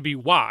 it should be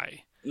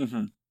why.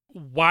 Mm-hmm.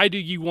 Why do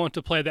you want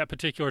to play that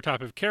particular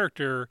type of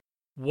character?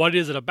 What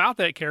is it about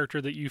that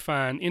character that you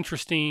find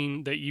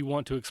interesting, that you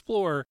want to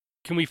explore?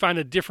 Can we find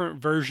a different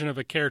version of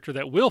a character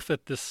that will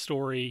fit this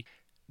story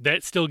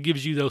that still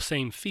gives you those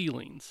same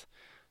feelings?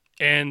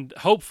 And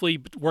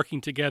hopefully,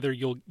 working together,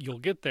 you'll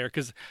get there.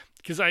 Because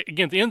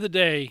again, at the end of the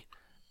day,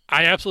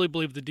 I absolutely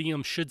believe the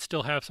DM should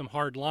still have some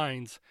hard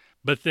lines.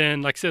 But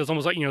then, like I said, it's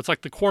almost like it's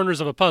like the corners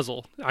of a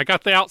puzzle. I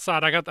got the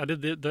outside, I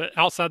did the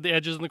outside, the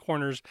edges, and the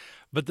corners.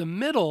 But the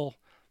middle,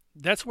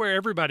 that's where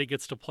everybody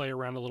gets to play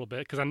around a little bit.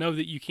 Because I know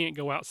that you can't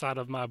go outside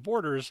of my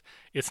borders.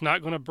 It's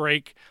not going to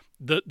break.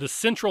 The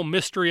central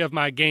mystery of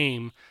my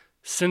game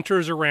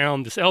centers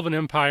around this elven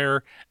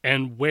empire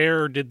and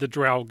where did the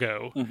drow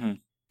go. Mm-hmm.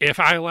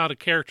 If I allowed a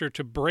character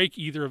to break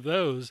either of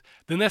those,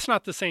 then that's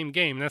not the same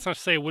game. And that's not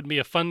to say it wouldn't be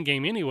a fun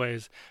game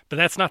anyways, but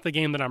that's not the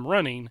game that I'm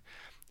running.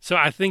 So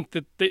I think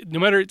that no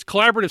matter, it's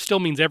collaborative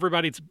still means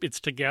everybody, it's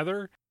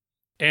together,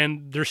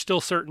 and there's still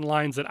certain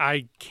lines that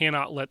I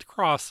cannot let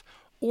cross,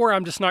 or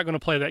I'm just not going to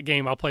play that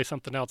game. I'll play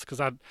something else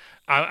because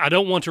I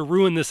don't want to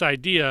ruin this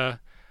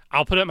idea.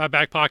 I'll put it in my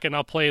back pocket and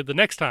I'll play it the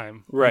next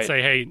time. Right. And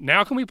say, hey,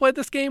 now can we play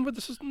this game where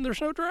there's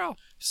no drow?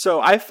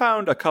 So I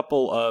found a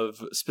couple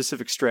of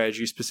specific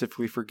strategies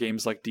specifically for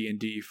games like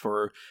D&D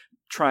for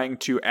trying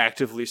to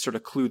actively sort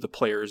of clue the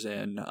players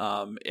in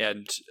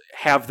and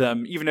have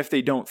them, even if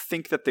they don't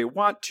think that they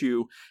want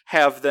to,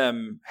 have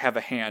them have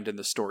a hand in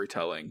the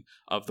storytelling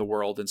of the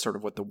world and sort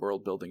of what the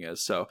world building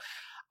is. So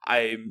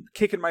I'm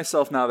kicking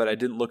myself now that I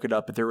didn't look it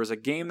up, but there was a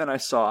game that I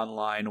saw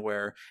online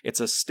where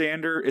it's an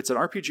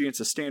RPG, it's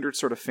a standard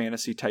sort of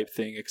fantasy type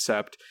thing,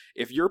 except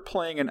if you're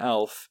playing an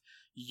elf,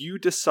 you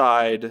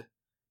decide,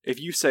 if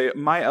you say,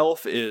 my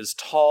elf is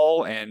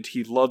tall and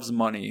he loves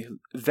money,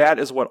 that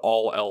is what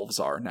all elves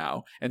are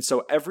now. And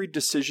so every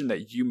decision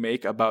that you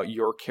make about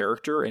your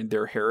character and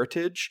their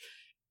heritage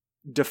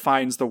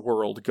defines the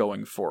world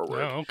going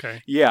forward. Oh,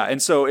 okay. Yeah, and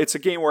so it's a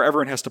game where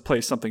everyone has to play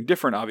something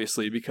different,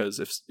 obviously, because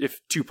if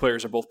 2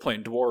 players are both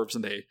playing dwarves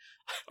and they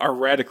are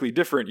radically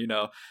different,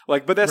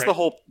 but that's right. The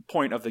whole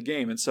point of the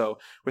game. And so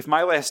with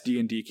my last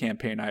D&D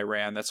campaign I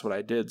ran, that's what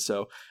I did.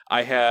 So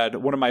I had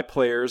one of my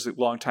players, a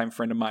longtime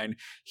friend of mine,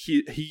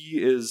 he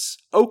is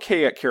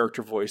okay at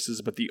character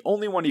voices, but the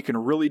only one he can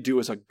really do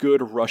is a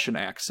good Russian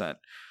accent.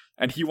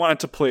 And he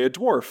wanted to play a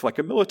dwarf, like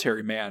a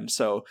military man,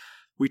 so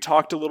we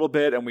talked a little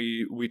bit, and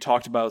we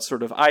talked about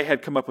sort of, I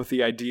had come up with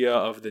the idea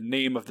of the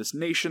name of this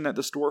nation that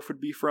this dwarf would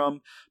be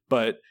from,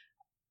 but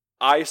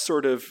I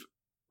sort of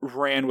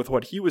ran with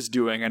what he was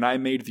doing, and I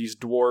made these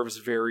dwarves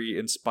very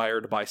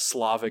inspired by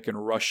Slavic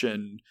and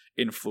Russian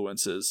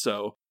influences.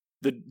 So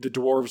the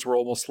dwarves were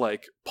almost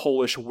like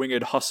Polish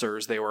winged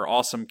hussars. They were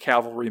awesome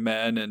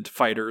cavalrymen and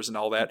fighters and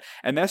all that.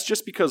 And that's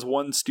just because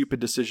one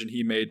stupid decision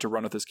he made to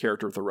run with his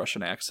character with a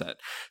Russian accent.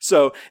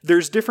 So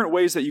there's different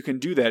ways that you can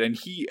do that. And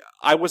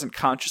I wasn't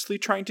consciously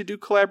trying to do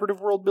collaborative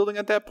world building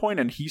at that point,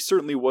 and he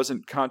certainly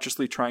wasn't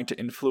consciously trying to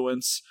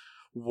influence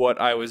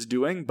what I was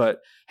doing,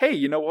 but hey,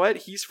 you know what?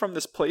 He's from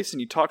this place and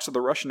he talks with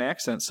a Russian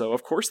accent, so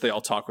of course they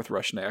all talk with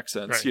Russian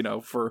accents, Right. you know,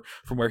 from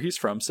where he's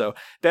from. So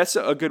that's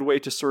a good way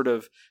to sort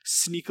of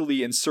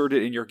sneakily insert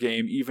it in your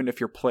game, even if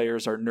your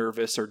players are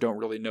nervous or don't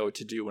really know what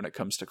to do when it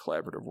comes to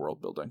collaborative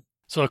world building.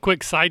 So a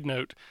quick side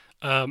note,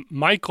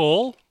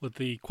 Michael, with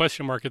the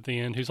question mark at the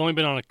end, who's only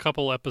been on a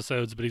couple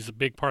episodes, but he's a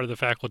big part of the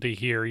faculty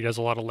here. He does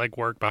a lot of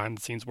legwork,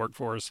 behind-the-scenes work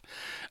for us.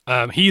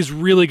 He's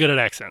really good at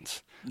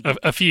accents.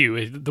 A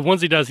few. The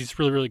ones he does, he's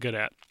really, really good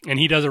at. And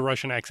he does a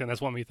Russian accent.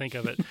 That's what made me think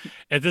of it.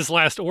 At this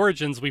last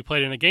Origins, we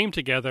played in a game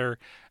together,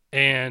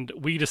 and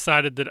we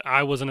decided that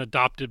I was an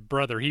adopted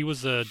brother. He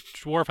was a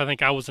dwarf. I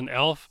think I was an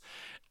elf.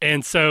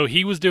 And so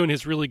he was doing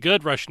his really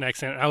good Russian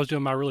accent, and I was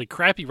doing my really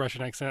crappy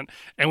Russian accent.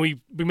 And we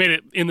made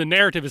it in the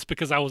narrative is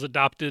because I was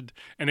adopted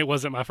and it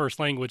wasn't my first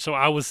language. So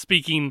I was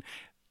speaking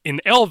in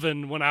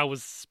Elven when I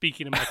was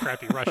speaking in my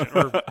crappy Russian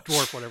or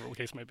dwarf, whatever the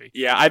case may be.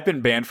 Yeah, I've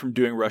been banned from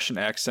doing Russian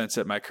accents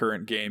at my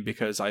current game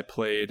because I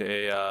played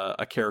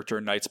a character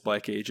in Knights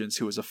Black Agents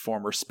who was a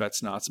former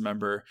Spetsnaz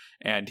member,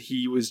 and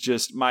he was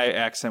just, my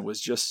accent was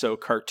just so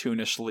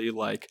cartoonishly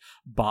like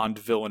Bond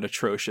villain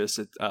atrocious.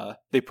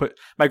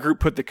 My group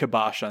put the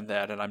kibosh on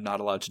that, and I'm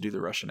not allowed to do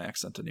the Russian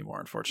accent anymore,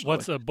 unfortunately.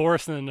 What's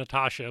Boris and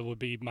Natasha would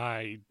be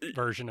my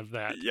version of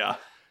that. Yeah.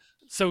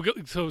 So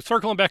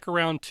circling back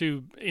around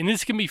to, and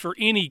this can be for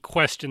any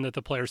question that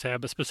the players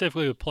have, but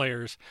specifically with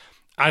players,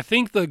 I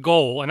think the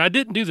goal, and I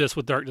didn't do this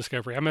with Dark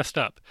Discovery, I messed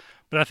up,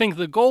 but I think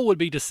the goal would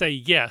be to say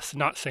yes,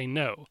 not say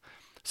no.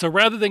 So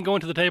rather than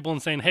going to the table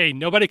and saying, hey,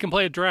 nobody can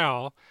play a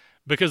drow,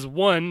 because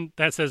one,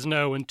 that says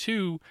no, and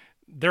two,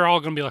 they're all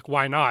going to be like,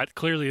 why not?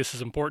 Clearly this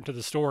is important to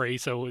the story,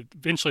 so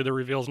eventually the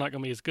reveal is not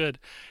going to be as good,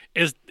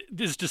 is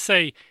to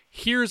say,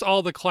 here's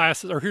all the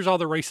classes, or here's all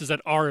the races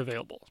that are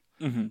available.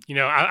 Mm-hmm. You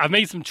know, I've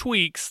made some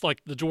tweaks,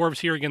 like the dwarves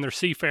here, again, they're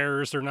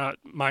seafarers, they're not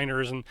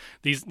miners, and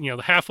these, you know,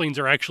 the halflings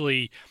are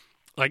actually,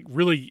 like,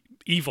 really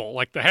evil.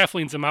 Like, the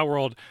halflings in my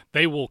world,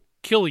 they will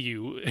kill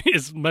you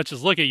as much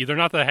as look at you. They're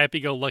not the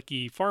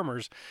happy-go-lucky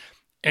farmers.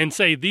 And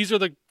say, these are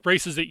the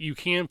races that you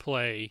can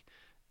play,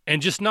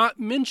 and just not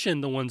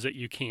mention the ones that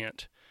you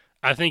can't,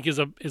 I think is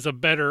a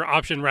better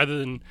option rather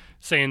than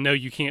saying, no,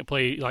 you can't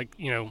play, like,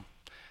 you know,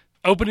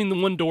 opening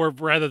the one door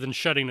rather than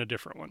shutting a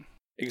different one.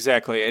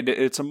 Exactly. And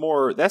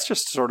that's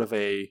just sort of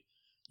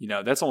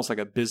that's almost like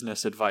a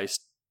business advice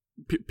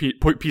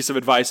piece of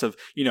advice of,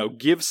 you know,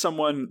 give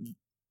someone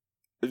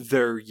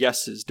their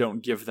yeses,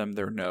 don't give them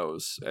their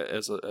nos.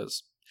 As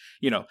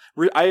you know,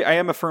 I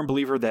am a firm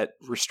believer that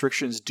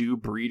restrictions do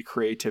breed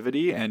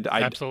creativity, and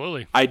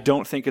Absolutely. I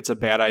don't think it's a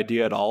bad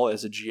idea at all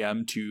as a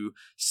GM to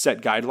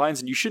set guidelines,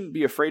 and you shouldn't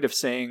be afraid of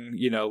saying,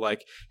 you know,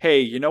 like, hey,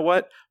 you know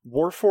what?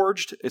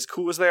 Warforged, as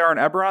cool as they are in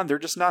Eberron, they're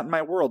just not in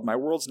my world. My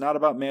world's not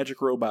about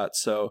magic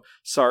robots, so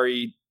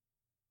sorry,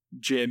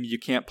 Jim, you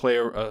can't play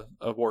a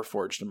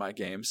Warforged in my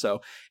game.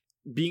 So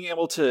being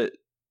able to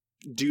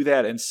do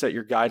that and set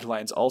your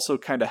guidelines also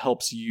kind of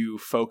helps you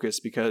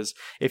focus, because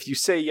if you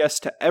say yes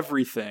to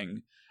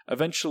everything,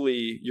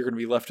 eventually you're going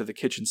to be left to the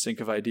kitchen sink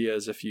of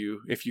ideas if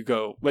you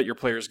go let your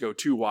players go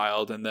too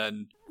wild, and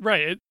then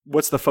right,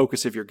 what's the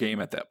focus of your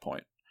game at that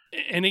point?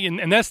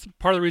 And that's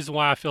part of the reason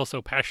why I feel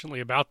so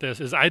passionately about this,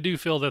 is I do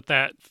feel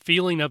that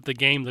feeling of the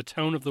game, the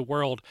tone of the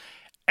world,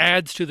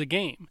 adds to the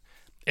game.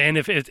 And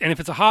if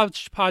it's a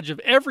hodgepodge of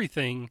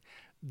everything,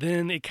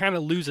 then it kind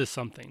of loses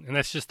something, and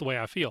that's just the way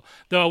I feel.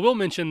 Though I will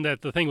mention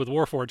that the thing with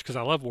Warforged, because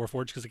I love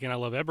Warforged, because again I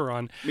love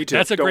Eberron. Me too.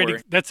 That's a Don't great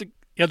worry.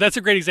 that's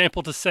a great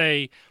example to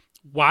say,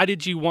 why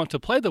did you want to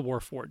play the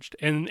Warforged?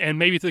 And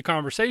maybe through the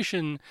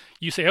conversation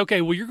you say,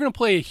 okay, well, you're going to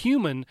play a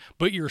human,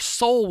 but your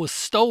soul was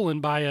stolen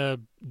by a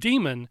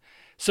demon,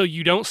 so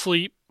you don't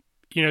sleep.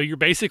 You know, you're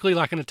basically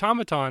like an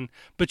automaton,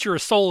 but you're a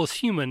soulless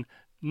human,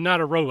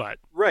 not a robot.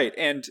 Right,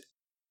 and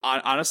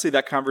honestly,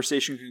 that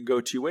conversation can go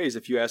two ways.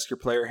 If you ask your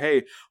player,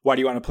 hey, why do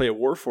you want to play a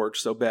Warforged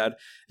so bad?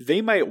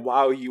 They might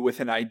wow you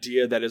with an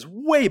idea that is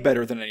way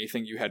better than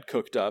anything you had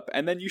cooked up.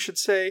 And then you should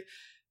say,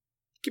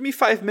 give me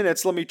 5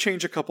 minutes, let me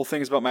change a couple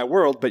things about my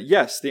world. But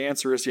yes, the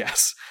answer is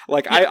yes.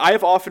 Like, yeah.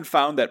 I've often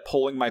found that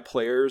polling my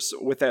players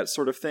with that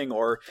sort of thing,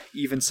 or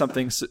even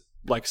something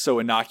like so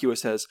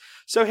innocuous as,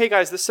 so hey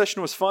guys, this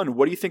session was fun.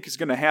 What do you think is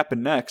going to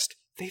happen next?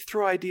 They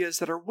throw ideas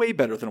that are way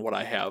better than what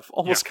I have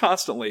almost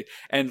constantly.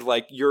 And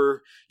like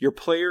your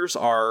players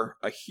are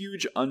a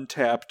huge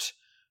untapped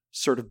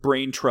sort of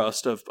brain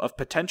trust of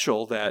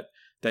potential that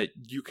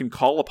you can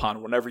call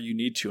upon whenever you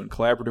need to. And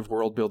collaborative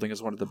world building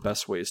is one of the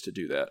best ways to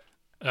do that.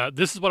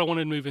 This is what I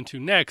wanted to move into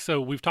next. So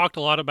we've talked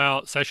a lot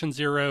about session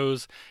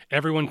zeros.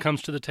 Everyone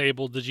comes to the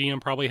table. The GM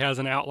probably has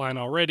an outline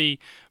already,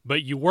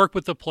 but you work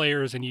with the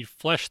players and you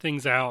flesh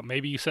things out.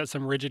 Maybe you set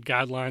some rigid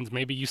guidelines.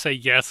 Maybe you say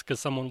yes because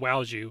someone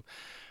wows you.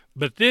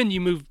 But then you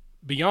move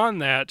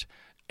beyond that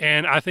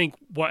And I think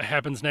what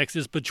happens next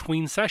is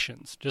between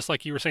sessions, just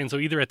like you were saying. So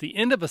either at the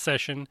end of a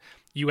session,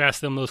 you ask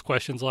them those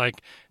questions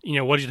like,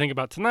 what do you think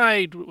about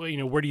tonight?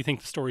 Where do you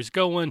think the story's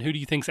going? Who do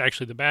you think's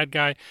actually the bad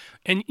guy?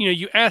 And,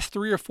 you ask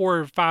 3 or 4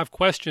 or 5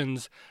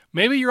 questions.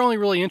 Maybe you're only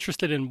really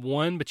interested in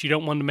one, but you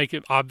don't want to make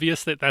it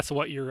obvious that that's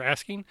what you're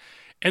asking.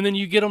 And then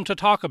you get them to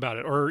talk about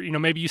it. Or,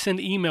 maybe you send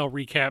email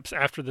recaps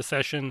after the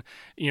session.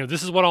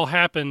 This is what all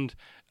happened.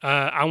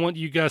 I want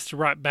you guys to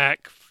write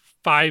back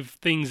 5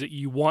 things that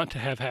you want to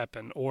have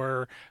happen,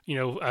 or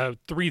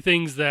 3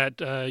 things that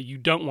you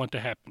don't want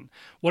to happen,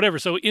 whatever.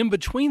 So in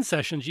between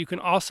sessions, you can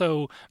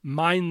also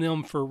mine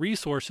them for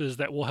resources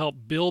that will help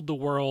build the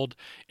world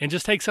and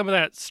just take some of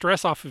that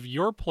stress off of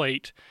your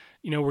plate,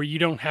 where you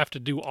don't have to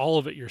do all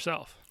of it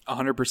yourself.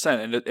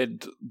 100%,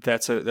 and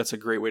that's a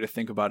great way to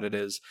think about it.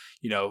 Is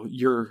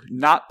you're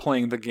not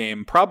playing the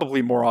game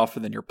probably more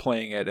often than you're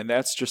playing it, and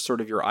that's just sort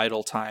of your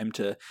idle time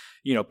to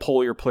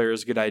poll your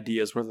players, get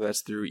ideas, whether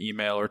that's through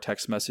email or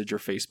text message or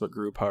Facebook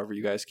group, however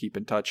you guys keep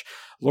in touch.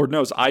 Lord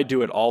knows I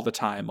do it all the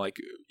time.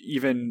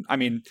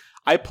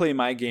 I play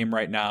my game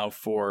right now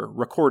for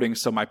recording,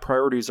 so my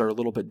priorities are a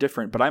little bit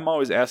different, but I'm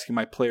always asking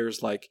my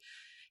players like,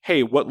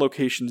 hey, what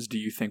locations do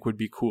you think would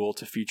be cool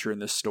to feature in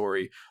this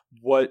story?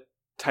 What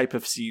type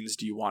of scenes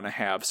do you want to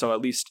have? So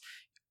at least,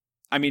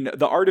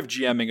 the art of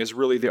GMing is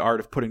really the art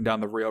of putting down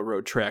the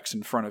railroad tracks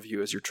in front of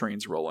you as your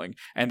train's rolling.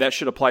 And that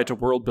should apply to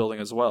world building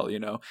as well.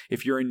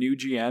 If you're a new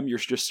GM, you're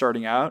just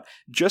starting out,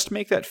 just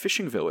make that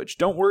fishing village.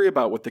 Don't worry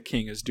about what the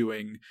king is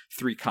doing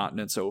 3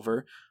 continents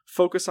over.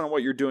 Focus on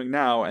what you're doing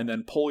now, and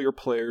then poll your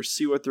players,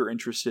 see what they're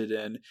interested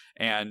in.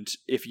 And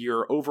if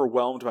you're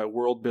overwhelmed by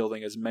world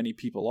building, as many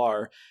people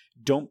are,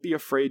 don't be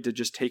afraid to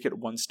just take it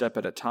one step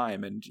at a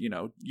time. And,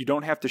 you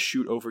don't have to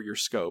shoot over your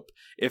scope.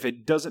 If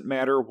it doesn't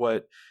matter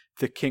what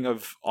the King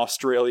of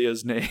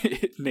Australia's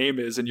name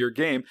is in your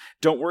game,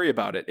 don't worry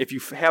about it. If you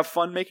have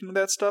fun making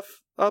that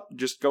stuff up,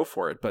 just go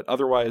for it. But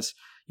otherwise,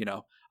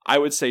 I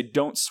would say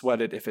don't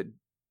sweat it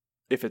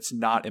if it's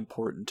not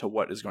important to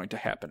what is going to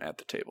happen at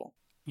the table.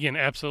 Again,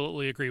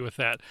 absolutely agree with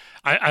that.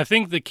 I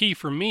think the key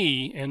for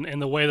me and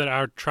the way that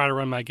I try to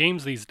run my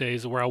games these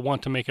days, where I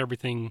want to make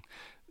everything,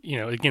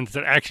 again, it's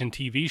an action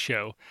TV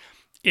show.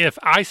 If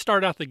I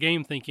start out the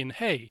game thinking,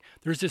 hey,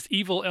 there's this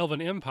evil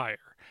elven empire,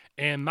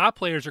 and my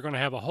players are going to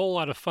have a whole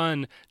lot of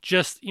fun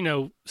just,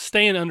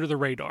 staying under the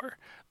radar.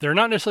 They're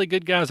not necessarily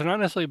good guys. They're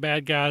not necessarily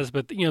bad guys,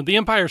 but, the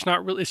empire's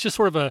not really, it's just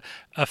sort of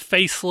a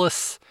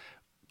faceless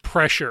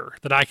pressure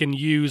that I can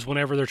use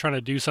whenever they're trying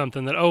to do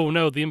something that, oh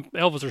no, the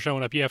elves are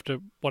showing up, you have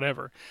to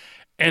whatever.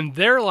 And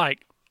they're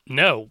like,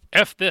 no,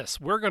 F this.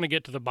 We're going to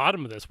get to the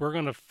bottom of this. We're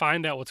going to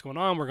find out what's going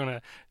on. We're going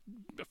to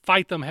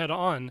fight them head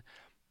on.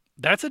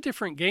 That's a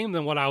different game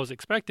than what I was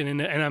expecting.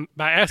 And I'm,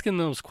 by asking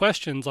those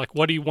questions, like,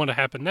 what do you want to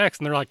happen next?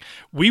 And they're like,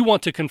 we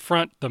want to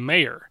confront the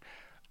mayor.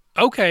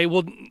 Okay,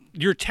 well,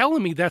 you're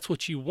telling me that's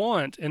what you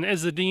want. And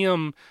as a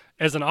DM,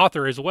 as an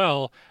author as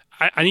well,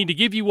 I need to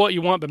give you what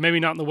you want, but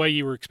maybe not in the way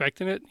you were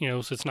expecting it,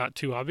 so it's not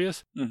too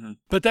obvious. Mm-hmm.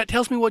 But that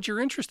tells me what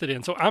you're interested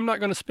in. So I'm not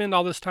going to spend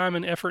all this time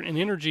and effort and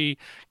energy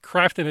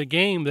crafting a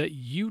game that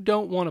you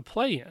don't want to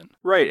play in.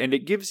 Right, and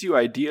it gives you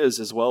ideas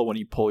as well when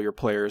you pull your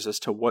players as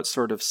to what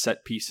sort of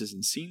set pieces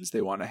and scenes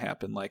they want to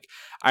happen. Like,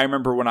 I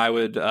remember when I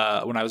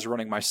was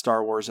running my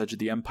Star Wars Edge of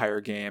the Empire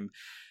game,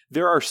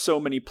 there are so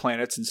many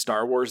planets in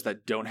Star Wars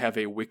that don't have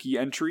a wiki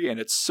entry, and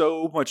it's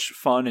so much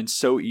fun and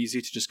so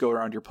easy to just go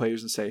around your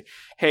players and say,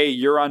 hey,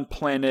 you're on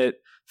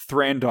planet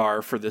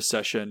Thranдар for this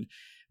session.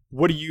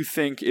 What do you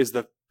think is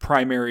the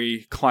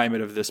primary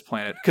climate of this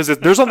planet? Because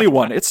there's only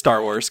one. It's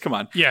Star Wars. Come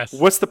on. Yes.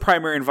 What's the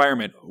primary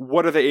environment?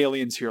 What are the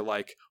aliens here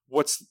like?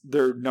 What's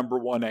their number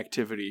one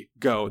activity?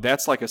 Go.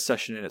 That's like a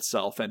session in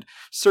itself. And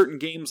certain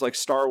games like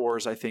Star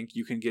Wars, I think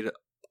you can get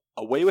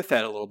away with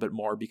that a little bit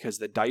more because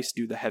the dice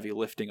do the heavy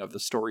lifting of the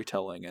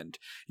storytelling, and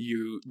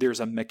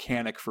there's a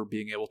mechanic for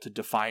being able to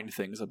define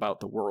things about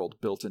the world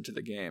built into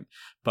the game.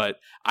 But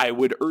I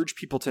would urge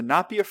people to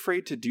not be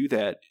afraid to do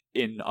that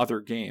in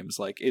other games.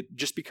 Like, it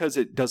just because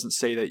it doesn't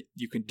say that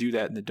you can do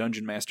that in the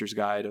Dungeon Master's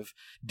Guide of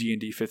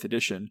D&D 5th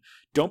edition,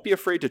 don't be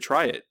afraid to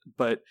try it.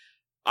 But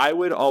I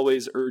would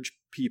always urge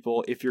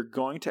people, if you're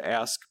going to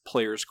ask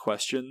players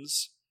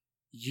questions,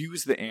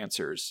 use the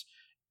answers.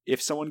 If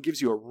someone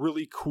gives you a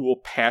really cool,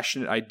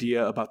 passionate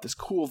idea about this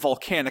cool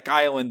volcanic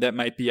island that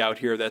might be out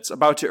here that's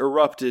about to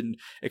erupt and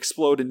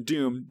explode in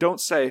doom, don't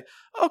say,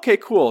 okay,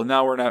 cool,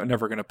 now we're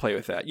never going to play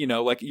with that.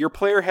 Like, your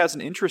player has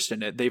an interest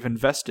in it. They've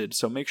invested,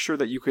 so make sure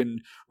that you can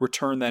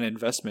return that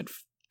investment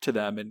to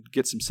them and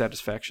get some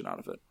satisfaction out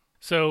of it.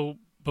 So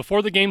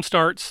before the game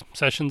starts,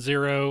 session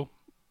 0,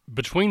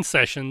 between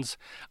sessions,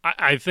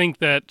 I think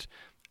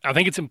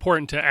it's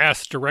important to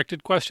ask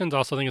directed questions. I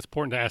also think it's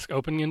important to ask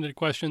open-ended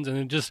questions, and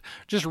then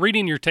just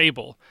reading your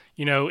table.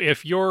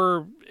 If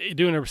you're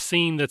doing a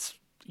scene that's,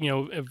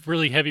 a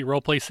really heavy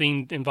roleplay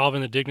scene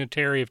involving the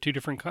dignitary of 2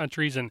 different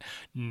countries and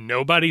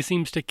nobody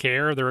seems to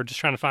care, they're just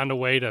trying to find a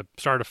way to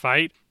start a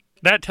fight,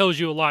 that tells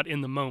you a lot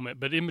in the moment.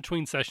 But in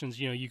between sessions,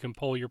 you can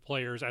poll your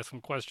players, ask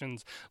them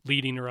questions,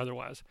 leading or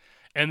otherwise.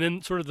 And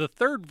then sort of the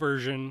third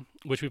version,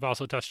 which we've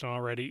also touched on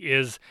already,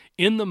 is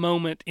in the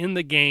moment, in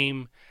the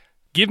game,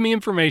 give me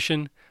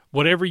information,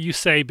 whatever you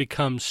say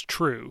becomes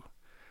true.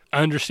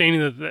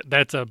 Understanding that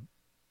that's a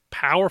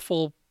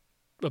powerful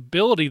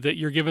ability that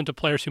you're given to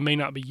players who may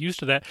not be used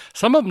to that.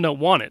 Some of them don't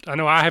want it. I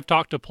know I have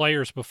talked to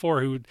players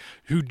before who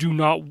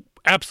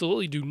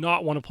absolutely do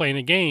not want to play in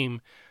a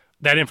game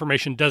that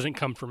information doesn't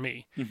come from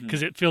me,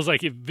 because it feels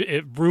like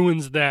it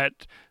ruins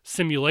that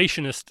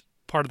simulationist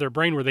part of their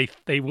brain where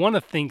they want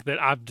to think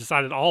that I've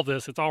decided all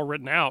this, it's all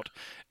written out,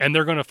 and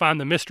they're going to find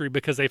the mystery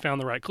because they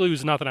found the right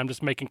clues, not that I'm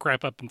just making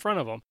crap up in front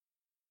of them.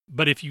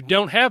 But if you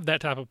don't have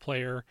that type of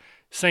player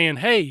saying,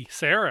 hey,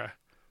 Sarah,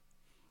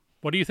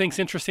 what do you think's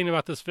interesting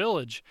about this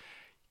village?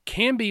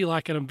 Can be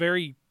like a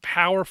very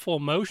powerful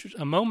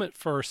moment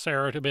for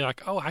Sarah to be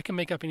like, oh, I can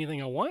make up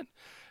anything I want.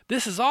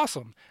 This is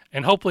awesome.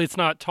 And hopefully it's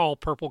not tall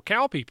purple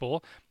cow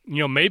people.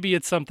 Maybe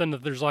it's something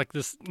that there's like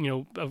this,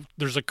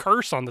 there's a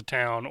curse on the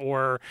town,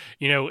 or,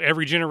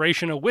 every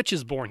generation a witch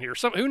is born here.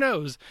 Who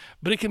knows?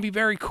 But it can be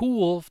very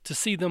cool to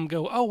see them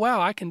go, oh,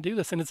 wow, I can do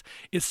this. And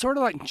it's sort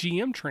of like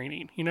GM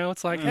training.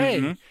 It's like,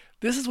 hey,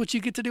 this is what you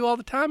get to do all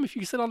the time if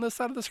you sit on this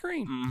side of the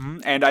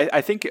screen. And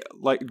I think,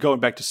 like,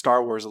 going back to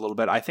Star Wars a little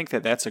bit, I think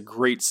that's a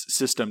great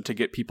system to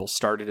get people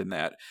started in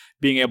that.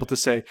 Being able to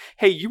say,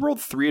 hey, you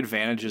rolled 3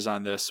 advantages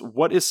on this.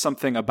 What is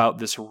something about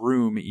this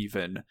room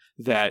even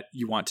that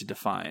you want to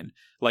define?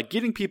 Like,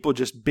 getting people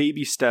just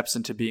baby steps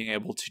into being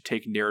able to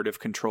take narrative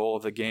control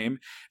of the game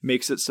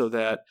makes it so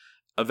that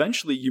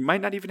eventually you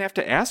might not even have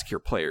to ask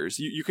your players.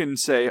 You can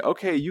say,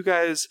 okay, you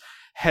guys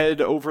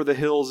head over the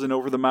hills and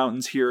over the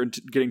mountains here and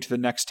getting to the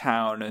next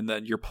town, and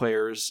then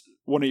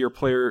one of your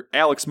player,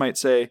 Alex, might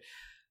say,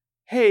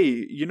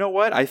 hey, you know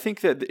what? I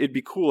think that it'd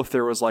be cool if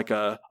there was like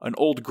an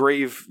old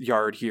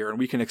graveyard here and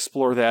we can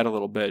explore that a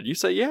little bit. You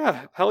say,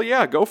 yeah, hell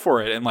yeah, go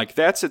for it. And like,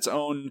 that's its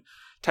own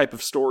type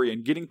of story,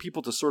 and getting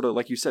people to sort of,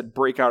 like you said,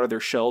 break out of their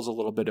shells a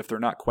little bit if they're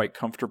not quite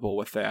comfortable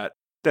with that.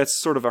 That's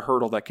sort of a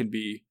hurdle that can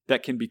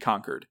be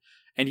conquered.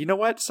 And you know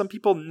what? Some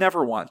people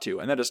never want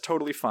to, and that is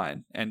totally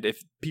fine. And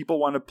if people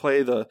want to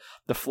play the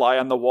fly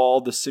on the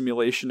wall, the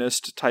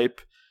simulationist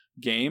type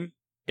game,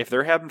 if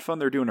they're having fun,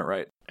 they're doing it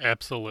right.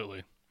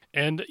 Absolutely.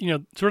 And,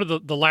 sort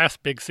of the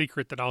last big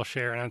secret that I'll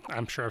share, and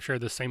I'm sure I've shared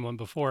the same one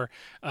before,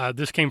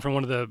 this came from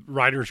one of the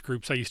writers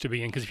groups I used to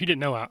be in, because if you didn't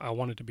know, I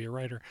wanted to be a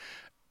writer,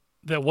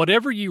 that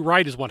whatever you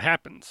write is what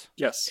happens.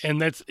 Yes.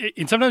 And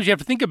and sometimes you have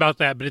to think about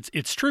that, but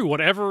it's true.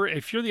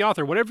 If you're the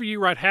author, whatever you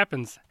write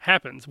happens,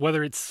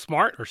 whether it's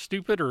smart or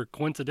stupid or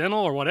coincidental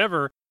or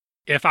whatever.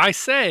 If I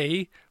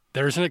say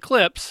there's an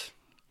eclipse,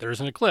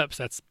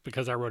 that's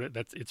because I wrote it.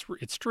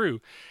 It's true.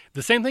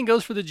 The same thing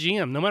goes for the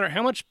GM. No matter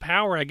how much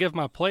power I give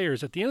my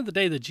players, at the end of the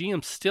day, the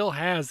GM still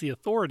has the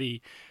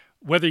authority,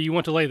 whether you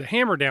want to lay the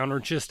hammer down or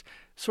just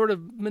sort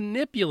of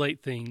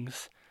manipulate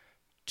things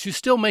to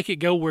still make it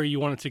go where you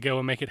want it to go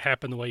and make it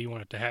happen the way you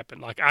want it to happen.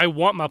 Like, I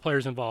want my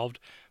players involved,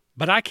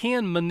 but I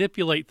can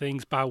manipulate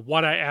things by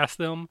what I ask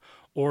them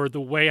or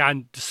the way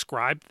I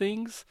describe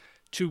things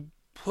to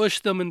push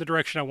them in the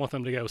direction I want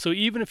them to go. So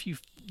even if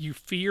you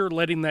fear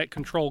letting that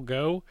control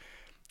go,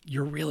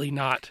 you're really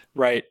not.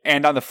 Right.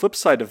 And on the flip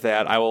side of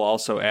that, I will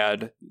also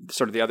add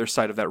sort of the other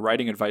side of that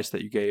writing advice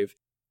that you gave.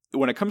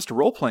 When it comes to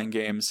role-playing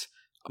games,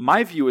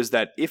 my view is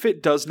that if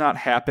it does not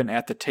happen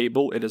at the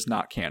table, it is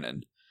not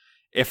canon.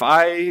 If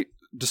I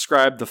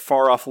describe the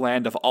far-off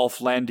land of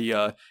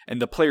Alflandia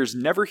and the players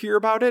never hear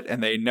about it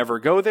and they never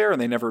go there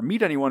and they never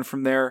meet anyone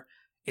from there,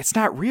 it's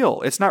not real.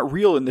 It's not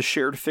real in the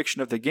shared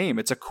fiction of the game.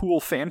 It's a cool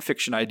fan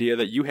fiction idea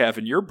that you have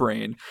in your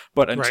brain,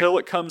 but until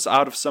it comes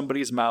out of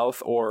somebody's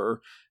mouth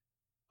or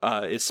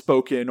is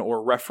spoken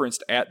or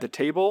referenced at the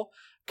table,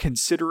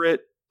 consider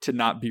it to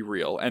not be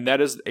real. And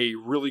that is a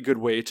really good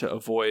way to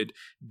avoid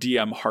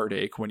DM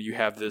heartache when you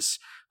have this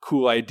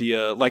cool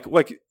idea. Like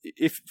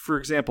if, for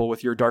example,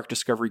 with your Dark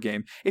Discovery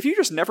game, if you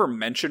just never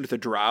mentioned the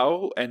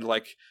drow and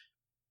like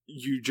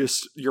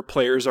your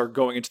players are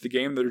going into the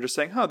game, they're just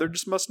saying, there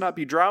just must not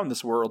be drow in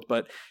this world.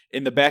 But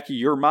in the back of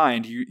your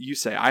mind, you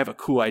say, I have a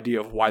cool idea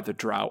of why the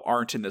drow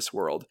aren't in this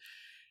world.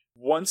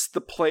 Once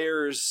the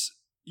players...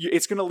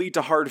 it's going to lead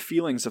to hard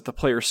feelings if the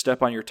players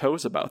step on your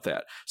toes about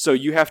that. So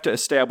you have to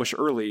establish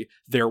early,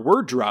 there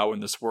were drow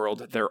in this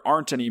world, there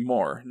aren't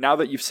anymore. Now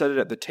that you've said it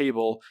at the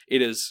table,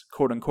 it is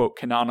quote-unquote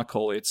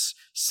canonical, it's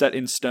set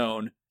in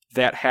stone,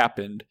 that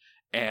happened,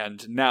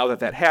 and now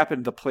that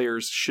happened, the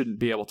players shouldn't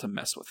be able to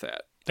mess with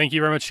that. Thank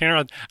you very much,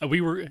 Tanner. We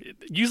were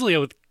usually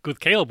with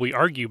Caleb, we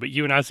argue, but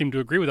you and I seem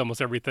to agree with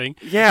almost everything.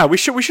 Yeah, we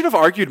should have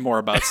argued more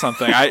about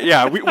something.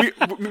 We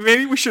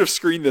maybe we should have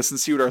screened this and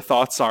see what our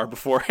thoughts are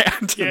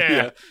beforehand.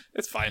 Yeah,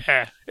 it's fine.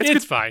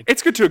 It's fine.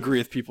 It's good to agree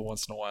with people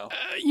once in a while.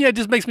 It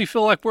just makes me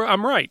feel like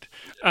I'm right.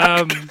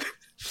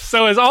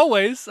 So as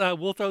always,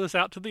 we'll throw this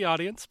out to the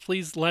audience.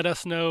 Please let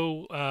us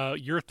know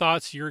your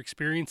thoughts, your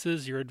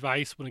experiences, your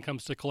advice when it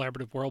comes to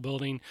collaborative world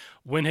building.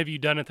 When have you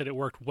done it that it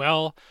worked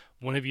well?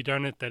 When have you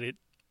done it that it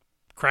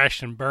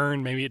crashed and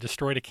burned. Maybe it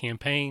destroyed a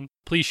campaign.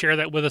 Please share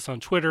that with us on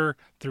Twitter,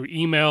 through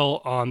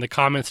email, on the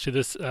comments to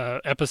this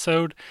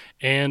episode.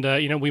 And,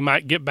 we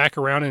might get back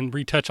around and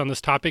retouch on this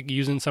topic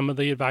using some of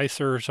the advice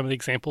or some of the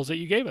examples that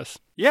you gave us.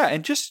 Yeah,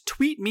 and just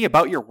tweet me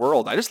about your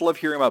world. I just love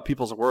hearing about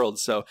people's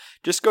worlds. So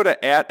just go to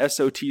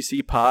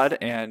 @SOTCpod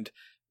and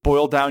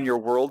boil down your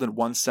world in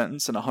one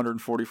sentence in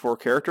 144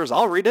 characters.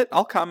 I'll read it.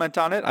 I'll comment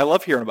on it. I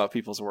love hearing about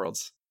people's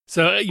worlds.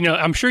 So,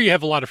 I'm sure you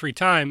have a lot of free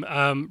time.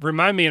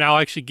 Remind me, and I'll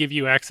actually give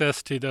you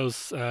access to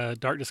those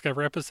Dark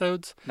Discover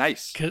episodes.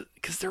 Nice.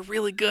 Because they're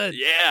really good.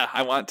 Yeah,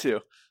 I want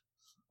to.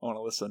 I want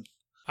to listen.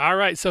 All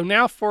right, so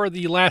now for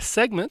the last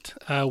segment,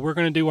 we're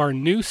going to do our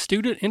new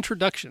student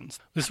introductions.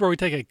 This is where we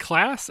take a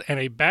class and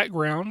a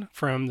background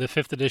from the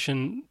 5th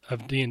edition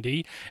of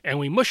D&D, and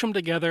we mush them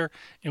together,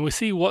 and we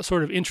see what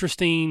sort of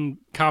interesting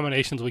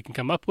combinations we can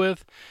come up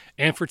with.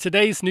 And for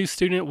today's new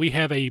student, we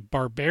have a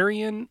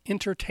barbarian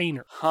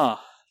entertainer.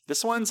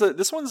 This one's a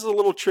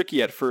little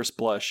tricky at first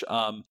blush.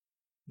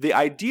 The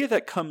idea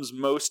that comes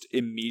most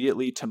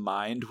immediately to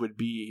mind would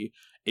be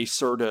a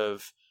sort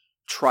of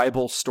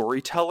tribal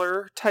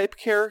storyteller type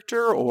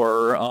character,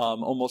 or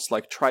almost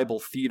like tribal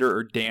theater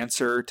or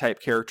dancer type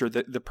character.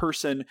 The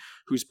person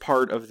who's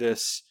part of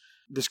this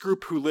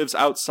group who lives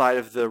outside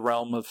of the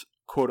realm of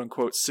quote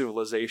unquote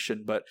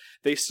civilization, but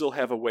they still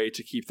have a way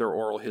to keep their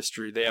oral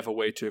history. They have a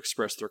way to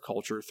express their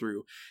culture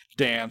through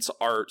dance,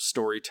 art,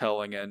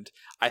 storytelling, and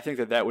I think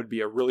that would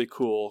be a really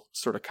cool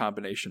sort of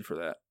combination for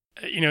that.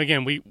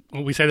 Again,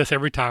 we say this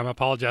every time. I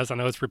apologize. I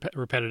know it's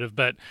repetitive,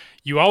 but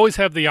you always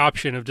have the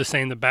option of just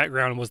saying the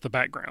background was the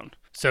background.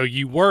 So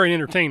you were an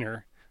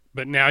entertainer,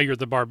 but now you're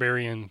the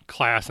barbarian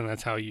class, and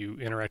that's how you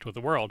interact with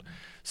the world.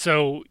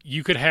 So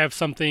you could have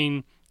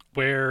something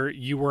where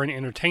you were an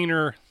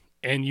entertainer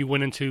and you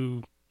went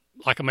into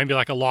maybe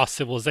a lost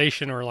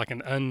civilization or like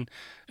an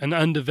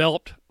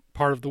undeveloped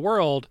part of the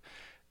world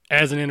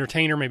as an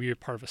entertainer. Maybe you're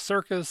part of a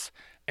circus,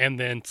 and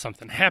then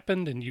something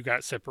happened and you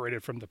got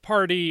separated from the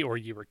party, or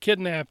you were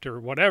kidnapped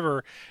or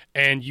whatever,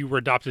 and you were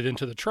adopted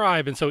into the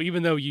tribe. And so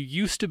even though you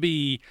used to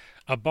be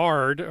a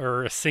bard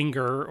or a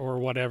singer or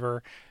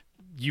whatever,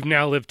 you've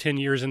now lived 10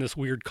 years in this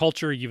weird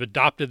culture, you've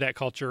adopted that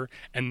culture,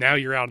 and now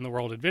you're out in the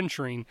world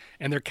adventuring,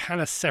 and they're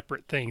kind of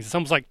separate things. It's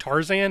almost like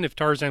Tarzan, if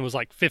Tarzan was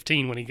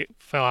 15 when he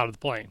fell out of the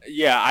plane.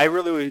 Yeah, I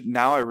really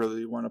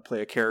want to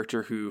play a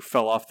character who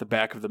fell off the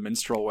back of the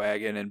minstrel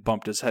wagon and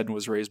bumped his head and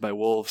was raised by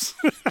wolves.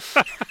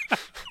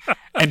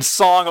 And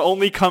song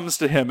only comes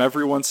to him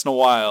every once in a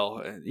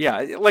while.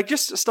 Yeah,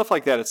 just stuff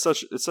like that. It's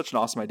such an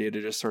awesome idea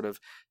to just sort of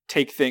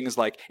take things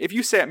like, if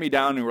you sat me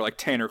down and were like,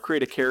 Tanner,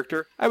 create a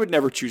character, I would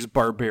never choose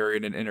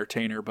barbarian and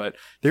entertainer, but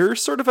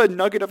there's sort of a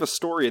nugget of a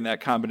story in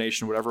that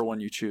combination, whatever one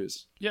you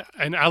choose. Yeah,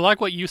 and I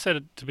like what you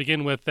said to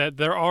begin with, that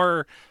there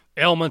are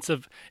elements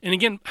of, and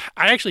again,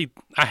 I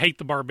hate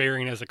the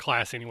barbarian as a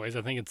class anyways.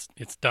 I think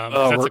it's dumb.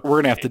 We're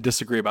going to have to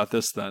disagree about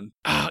this then.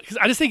 Because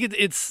I just think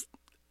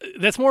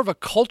that's more of a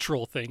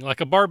cultural thing. Like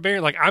a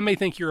barbarian, I may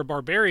think you're a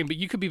barbarian, but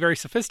you could be very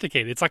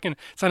sophisticated. It's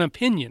it's an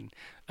opinion.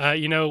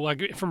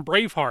 Like from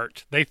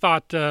Braveheart, they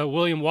thought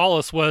William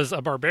Wallace was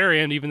a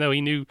barbarian, even though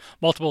he knew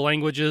multiple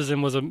languages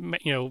and was a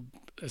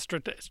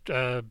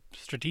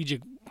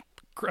strategic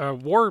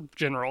war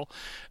general.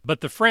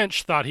 But the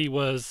French thought he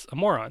was a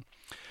moron.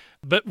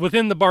 But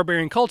within the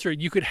barbarian culture,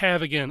 you could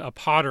have, again, a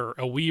potter,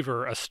 a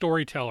weaver, a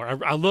storyteller.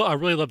 I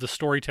really love the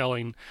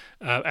storytelling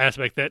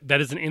aspect,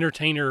 that is an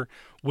entertainer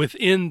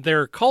within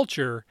their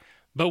culture.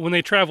 But when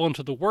they travel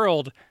into the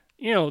world,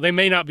 they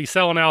may not be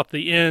selling out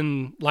the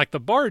inn like the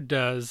bard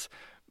does,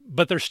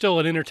 but they're still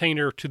an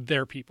entertainer to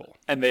their people.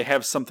 And they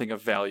have something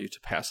of value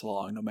to pass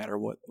along, no matter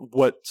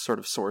what sort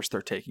of source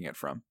they're taking it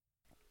from.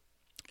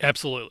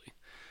 Absolutely.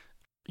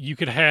 You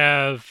could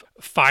have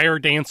fire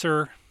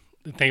dancer.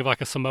 Think of like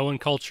a Samoan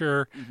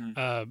culture,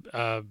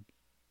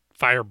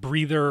 fire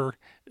breather,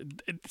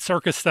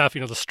 circus stuff,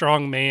 the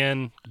strong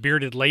man,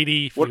 bearded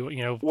lady.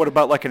 What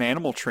about like an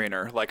animal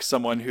trainer? Like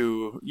someone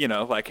who,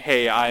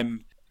 hey,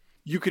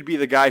 you could be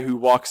the guy who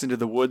walks into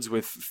the woods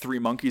with 3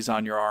 monkeys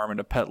on your arm and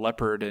a pet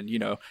leopard and,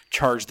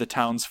 charge the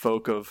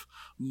townsfolk of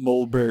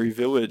Mulberry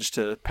Village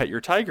to pet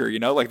your tiger,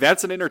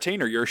 that's an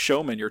entertainer. You're a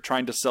showman. You're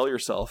trying to sell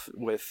yourself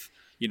with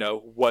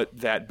what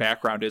that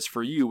background is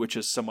for you, which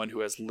is someone who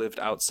has lived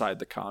outside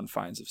the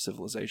confines of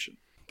civilization.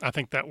 I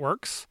think that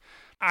works.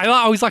 I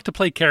always like to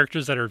play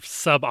characters that are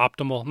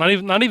suboptimal,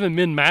 not even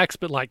min-max,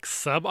 but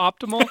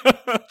suboptimal.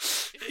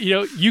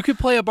 You could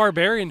play a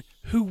barbarian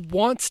who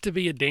wants to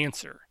be a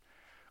dancer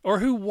or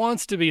who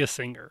wants to be a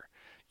singer.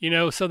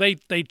 So they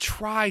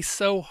try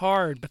so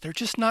hard, but they're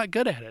just not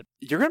good at it.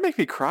 You're going to make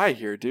me cry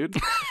here, dude.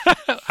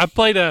 I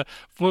played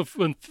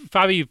when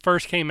 5e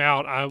first came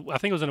out, I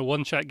think it was in a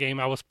one-shot game,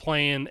 I was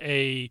playing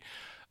a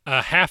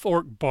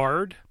half-orc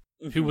bard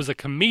who was a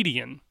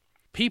comedian.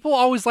 People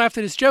always laughed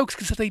at his jokes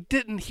because if they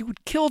didn't, he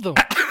would kill them.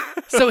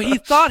 So he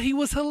thought he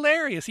was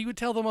hilarious. He would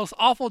tell the most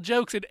awful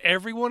jokes, and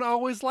everyone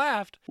always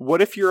laughed.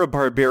 What if you're a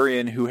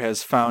barbarian who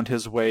has found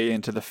his way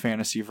into the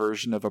fantasy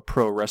version of a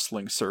pro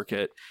wrestling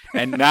circuit,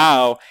 and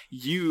now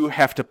you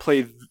have to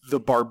play the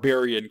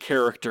barbarian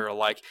character?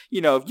 Like,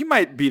 you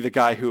might be the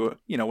guy who,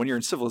 when you're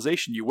in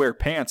Civilization, you wear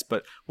pants,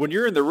 but when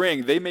you're in the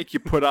ring, they make you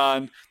put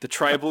on the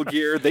tribal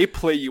gear, they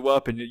play you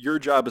up, and your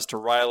job is to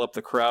rile up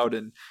the crowd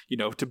and,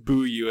 to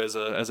boo you as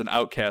an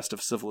outcast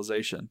of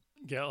Civilization.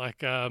 Yeah,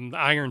 like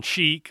Iron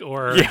Sheik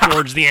or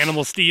George the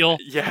Animal Steel.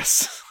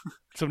 Yes.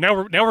 So now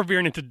we're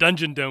veering into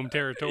Dungeon Dome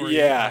territory.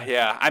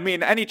 Yeah. I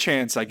mean, any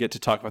chance I get to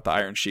talk about the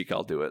Iron Sheik,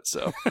 I'll do it.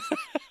 So.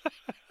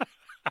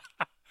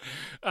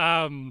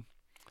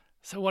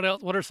 So what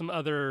else? What are some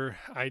other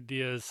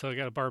ideas? So I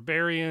got a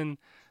barbarian.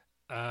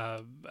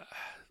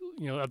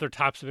 Other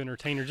types of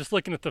entertainer. Just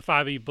looking at the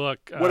 5e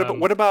book.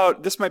 What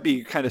about this? Might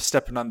be kind of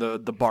stepping on the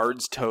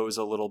bard's toes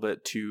a little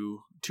bit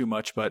too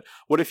much. But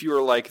what if you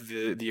were like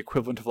the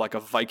equivalent of like a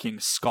Viking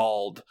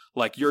skald?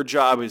 Like your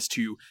job is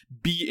to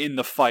be in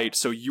the fight,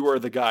 so you are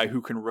the guy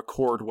who can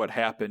record what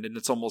happened, and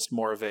it's almost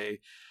more of a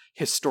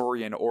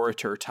historian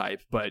orator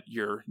type. But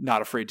you're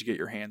not afraid to get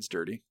your hands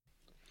dirty.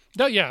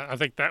 No, yeah, I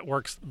think that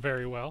works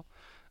very well.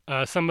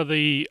 Some of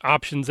the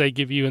options they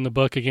give you in the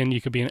book, again, you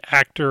could be an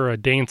actor, a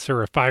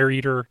dancer, a fire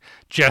eater,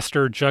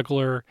 jester,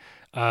 juggler,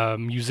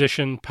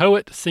 musician,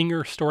 poet,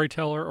 singer,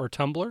 storyteller, or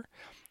tumbler.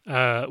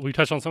 We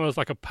touched on some of those,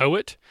 like a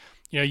poet.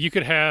 You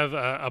could have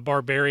a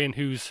barbarian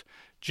who's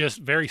just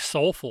very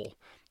soulful.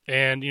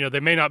 And, they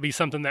may not be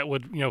something that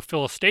would,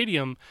 fill a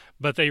stadium,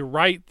 but they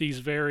write these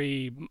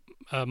very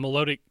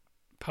melodic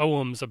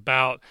poems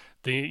about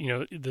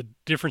the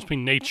difference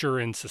between nature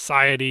and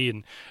society,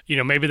 and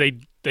maybe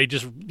they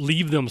just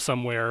leave them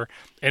somewhere,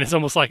 and it's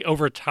almost like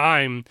over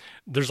time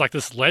there's like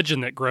this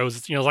legend that grows.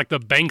 It's like the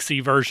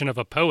Banksy version of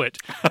a poet.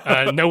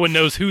 No one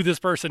knows who this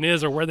person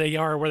is or where they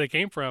are or where they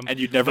came from, and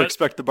you'd never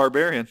expect the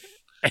barbarian.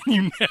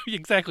 And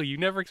you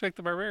never expect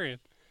the barbarian.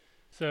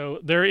 So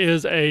there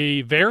is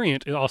a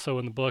variant also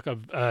in the book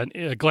of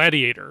a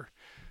gladiator.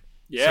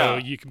 Yeah. So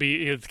you could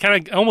be, it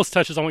kind of almost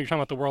touches on what you're talking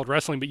about, the world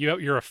wrestling, but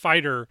you're a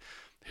fighter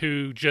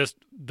who just,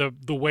 the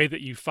way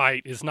that you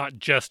fight is not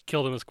just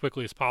kill them as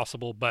quickly as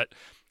possible, but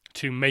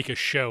to make a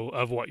show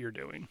of what you're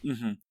doing.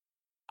 Mm-hmm.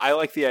 I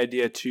like the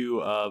idea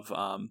too of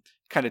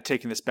kind of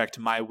taking this back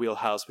to my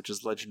wheelhouse, which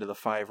is Legend of the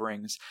Five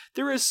Rings.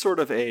 There is sort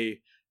of a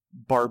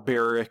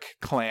barbaric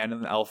clan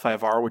in the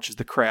L5R, which is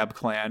the Crab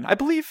Clan. I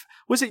believe,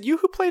 was it you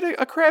who played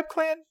a Crab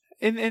Clan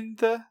in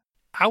the...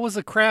 I was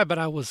a crab, but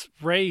I was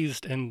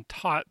raised and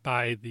taught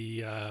by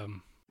the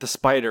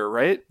spider,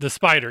 right? The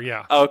spider,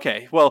 yeah.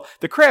 Okay. Well,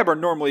 the crab are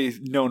normally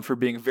known for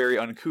being very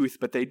uncouth,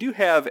 but they do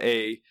have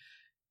a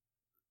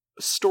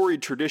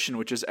storied tradition,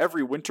 which is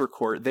every winter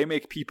court, they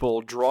make people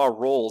draw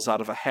rolls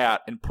out of a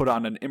hat and put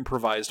on an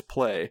improvised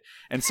play.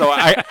 And so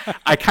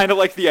I kind of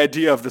like the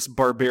idea of this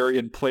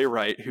barbarian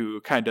playwright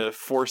who kind of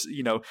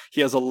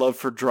he has a love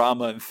for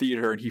drama and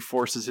theater, and he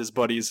forces his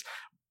buddies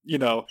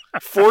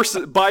forces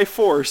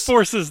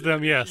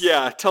them, yes.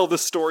 Yeah, tell the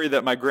story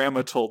that my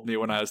grandma told me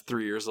when I was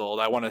 3 years old.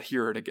 I want to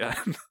hear it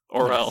again,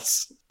 or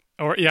else.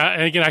 Or yeah,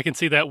 and again, I can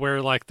see that where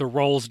like the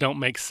roles don't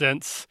make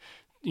sense.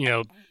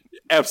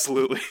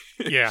 Absolutely.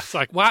 Yeah, it's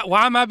like why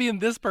am I being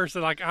this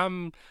person? Like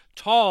I'm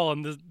tall,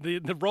 and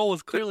the role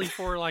is clearly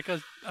for like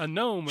a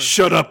gnome.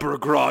 Shut up, or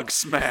grog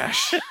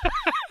smash.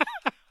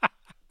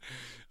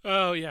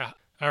 Oh yeah.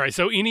 All right.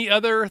 So, any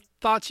other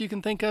thoughts you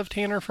can think of,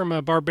 Tanner, from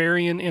a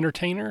barbarian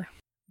entertainer?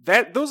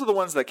 Those are the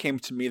ones that came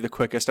to me the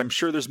quickest. I'm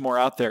sure there's more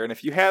out there, and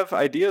if you have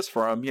ideas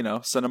for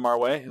them, send them our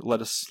way. Let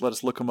us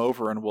look them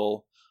over, and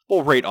we'll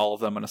rate all of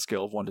them on a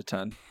scale of 1 to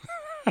 10.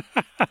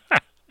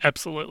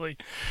 Absolutely.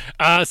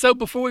 So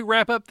before we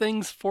wrap up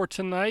things for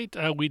tonight,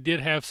 we did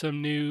have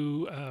some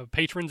new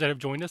patrons that have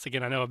joined us.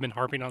 Again, I know I've been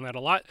harping on that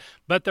a lot,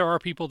 but there are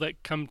people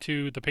that come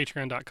to the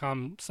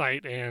patreon.com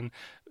site and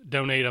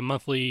donate a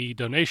monthly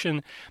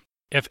donation.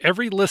 If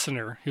every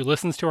listener who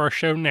listens to our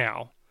show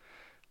now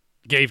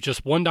gave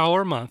just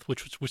 $1 a month,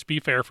 which would be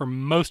fair for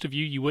most of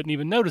you, you wouldn't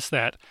even notice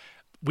that,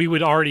 we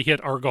would already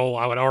hit our goal.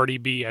 I would already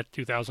be at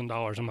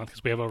 $2,000 a month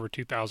because we have over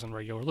 2,000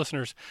 regular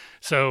listeners.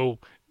 So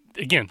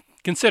again,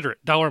 consider it,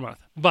 $1 a month.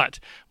 But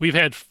we've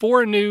had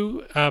 4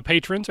 new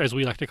patrons, as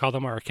we like to call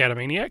them, our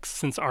Academaniacs,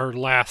 since our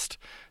last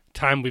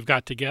time we've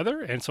got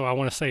together. And so I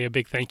want to say a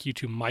big thank you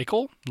to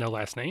Michael, no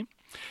last name,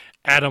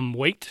 Adam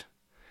Waite,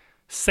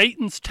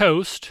 Satan's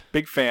Toast.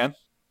 Big fan.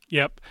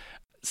 Yep.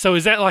 So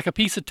is that like a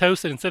piece of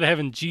toast that instead of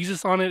having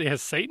Jesus on it, it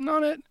has Satan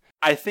on it?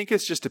 I think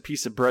it's just a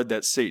piece of bread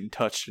that Satan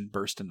touched and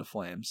burst into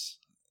flames.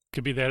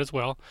 Could be that as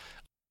well.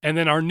 And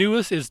then our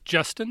newest is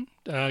Justin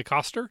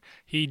Coster.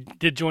 He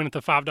did join at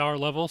the $5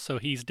 level, so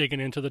he's digging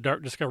into the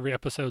Dark Discovery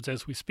episodes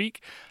as we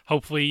speak.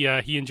 Hopefully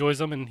he enjoys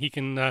them and he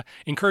can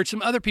encourage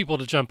some other people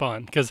to jump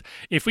on. Because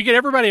if we get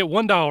everybody at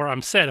 $1,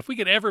 I'm set. If we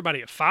get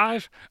everybody at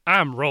 $5,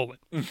 I'm rolling.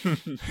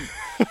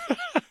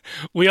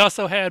 We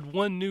also had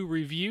 1 new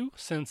review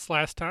since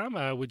last time.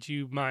 Would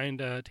you mind,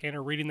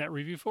 Tanner, reading that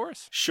review for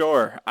us?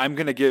 Sure. I'm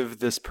going to give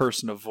this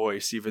person a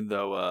voice, even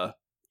though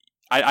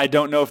I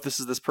don't know if this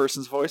is this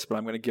person's voice, but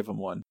I'm going to give him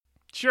one.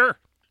 Sure.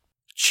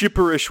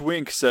 Chipperish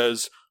Wink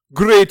says,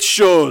 "Great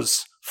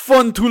shows,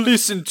 fun to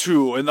listen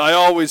to, and I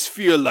always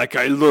feel like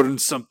I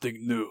learned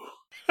something new."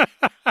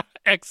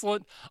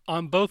 Excellent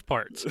on both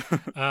parts.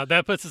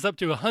 That puts us up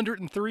to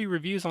 103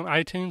 reviews on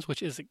iTunes,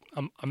 which is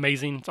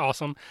amazing. It's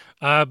awesome.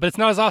 But it's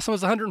not as awesome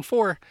as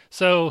 104.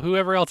 So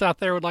whoever else out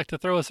there would like to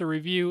throw us a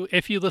review,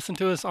 if you listen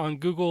to us on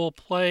Google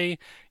Play,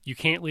 you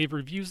can't leave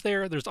reviews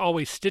there. There's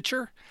always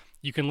Stitcher.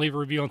 You can leave a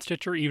review on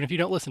Stitcher even if you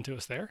don't listen to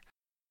us there.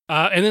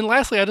 And then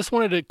lastly, I just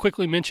wanted to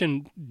quickly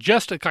mention,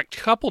 just a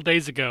couple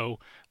days ago,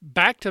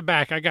 back to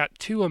back, I got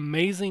 2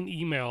 amazing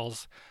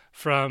emails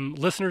from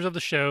listeners of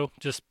the show.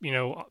 Just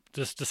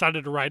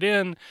decided to write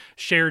in,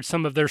 shared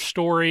some of their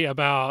story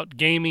about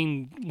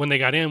gaming, when they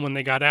got in, when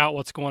they got out,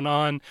 what's going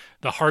on,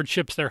 the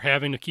hardships they're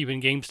having to keeping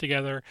games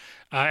together.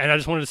 And I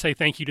just wanted to say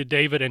thank you to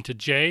David and to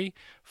Jay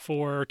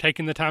for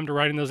taking the time to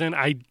writing those in.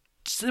 I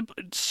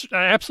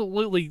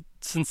absolutely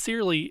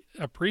sincerely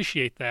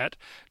appreciate that.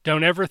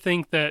 Don't ever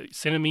think that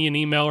sending me an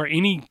email or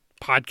any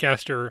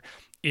podcaster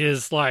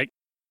is like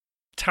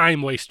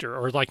time waster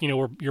or like,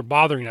 you're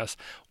bothering us.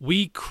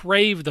 We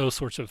crave those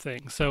sorts of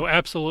things. So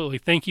absolutely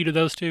thank you to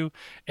those 2.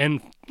 And,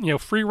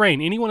 free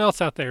reign. Anyone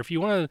else out there, if you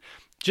want to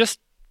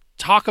just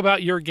talk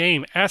about your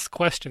game, ask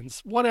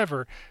questions,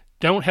 whatever,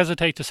 don't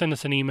hesitate to send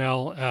us an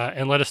email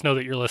and let us know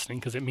that you're listening,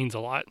 because it means a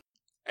lot.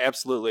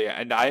 Absolutely.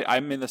 And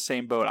I'm in the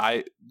same boat.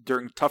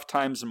 During tough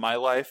times in my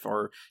life,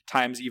 or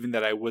times even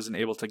that I wasn't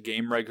able to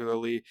game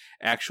regularly,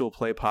 actual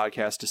play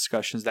podcast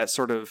discussions, that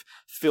sort of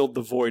filled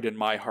the void in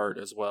my heart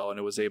as well. And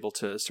it was able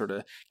to sort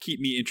of keep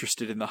me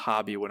interested in the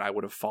hobby when I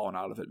would have fallen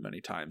out of it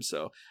many times.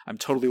 So I'm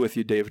totally with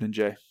you, David and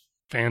Jay.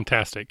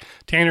 Fantastic.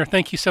 Tanner,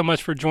 thank you so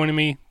much for joining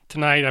me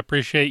tonight. I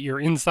appreciate your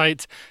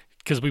insights,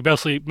 because we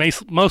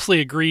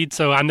mostly agreed.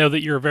 So I know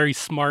that you're a very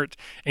smart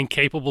and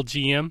capable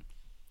GM.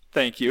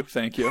 Thank you.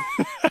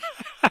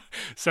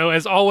 So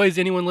as always,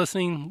 anyone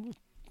listening,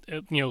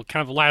 kind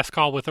of a last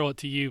call, we'll throw it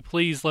to you.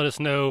 Please let us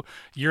know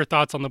your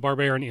thoughts on the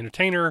Barbarian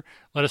Entertainer.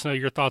 Let us know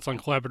your thoughts on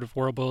collaborative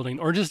world building,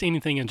 or just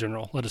anything in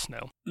general. Let us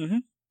know. Mm-hmm.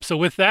 So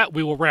with that,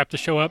 we will wrap the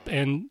show up.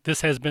 And this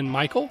has been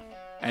Michael.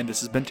 And this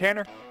has been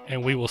Tanner.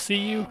 And we will see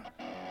you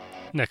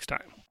next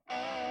time.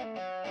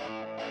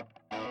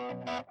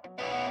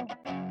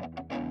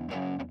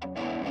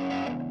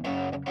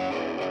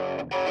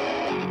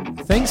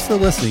 Thanks for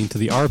listening to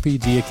the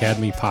RPG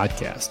Academy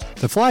podcast,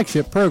 the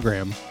flagship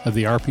program of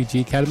the RPG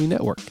Academy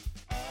Network.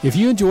 If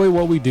you enjoy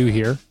what we do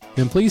here,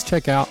 then please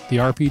check out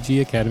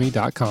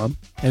therpgacademy.com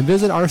and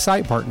visit our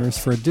site partners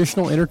for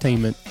additional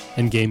entertainment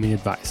and gaming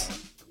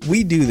advice.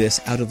 We do this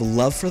out of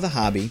love for the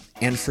hobby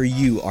and for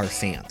you, our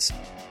fans.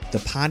 The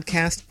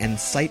podcast and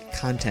site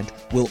content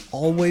will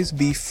always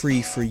be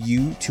free for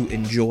you to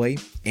enjoy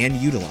and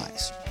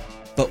utilize.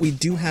 But we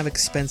do have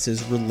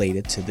expenses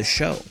related to the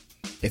show.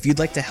 If you'd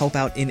like to help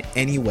out in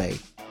any way,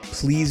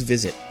 please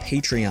visit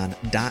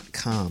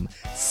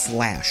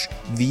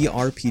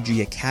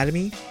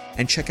patreon.com/therpgacademy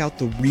and check out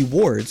the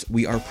rewards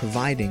we are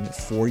providing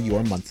for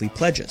your monthly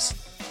pledges.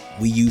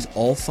 We use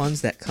all funds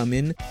that come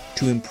in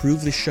to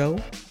improve the show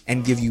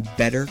and give you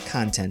better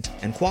content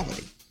and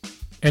quality.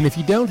 And if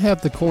you don't have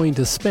the coin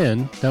to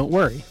spend, don't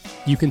worry.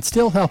 You can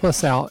still help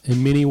us out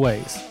in many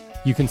ways.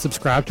 You can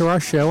subscribe to our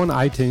show on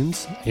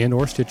iTunes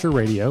and/or Stitcher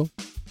Radio.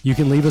 You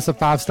can leave us a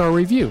 5-star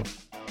review.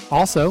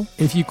 Also,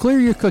 if you clear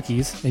your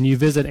cookies and you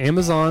visit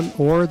Amazon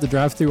or the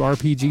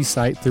DriveThruRPG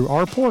site through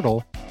our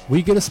portal,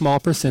 we get a small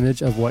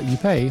percentage of what you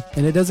pay,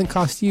 and it doesn't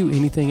cost you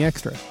anything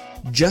extra.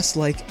 Just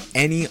like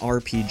any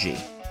RPG,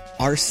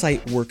 our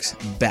site works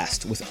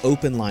best with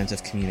open lines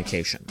of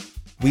communication.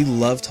 We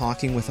love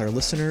talking with our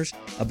listeners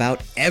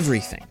about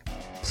everything.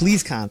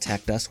 Please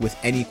contact us with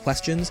any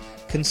questions,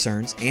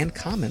 concerns, and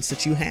comments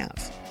that you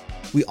have.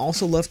 We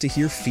also love to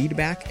hear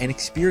feedback and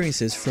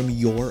experiences from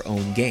your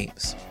own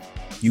games.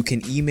 You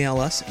can email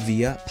us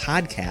via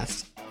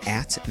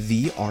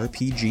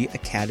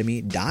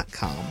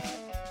podcast@therpgacademy.com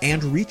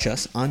and reach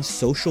us on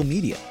social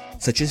media,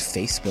 such as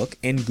Facebook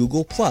and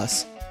Google+,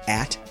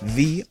 at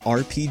The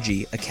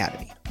RPG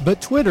Academy.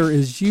 But Twitter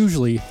is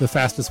usually the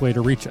fastest way to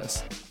reach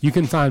us. You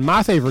can find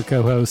my favorite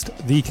co-host,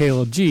 The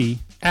Caleb G,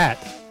 at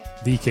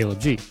The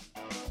Caleb G.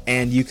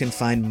 And you can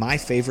find my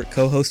favorite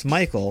co-host,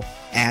 Michael,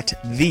 at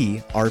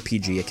The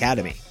RPG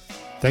Academy.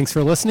 Thanks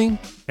for listening,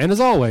 and as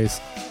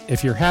always,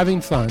 if you're having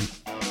fun,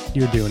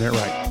 you're doing it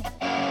right.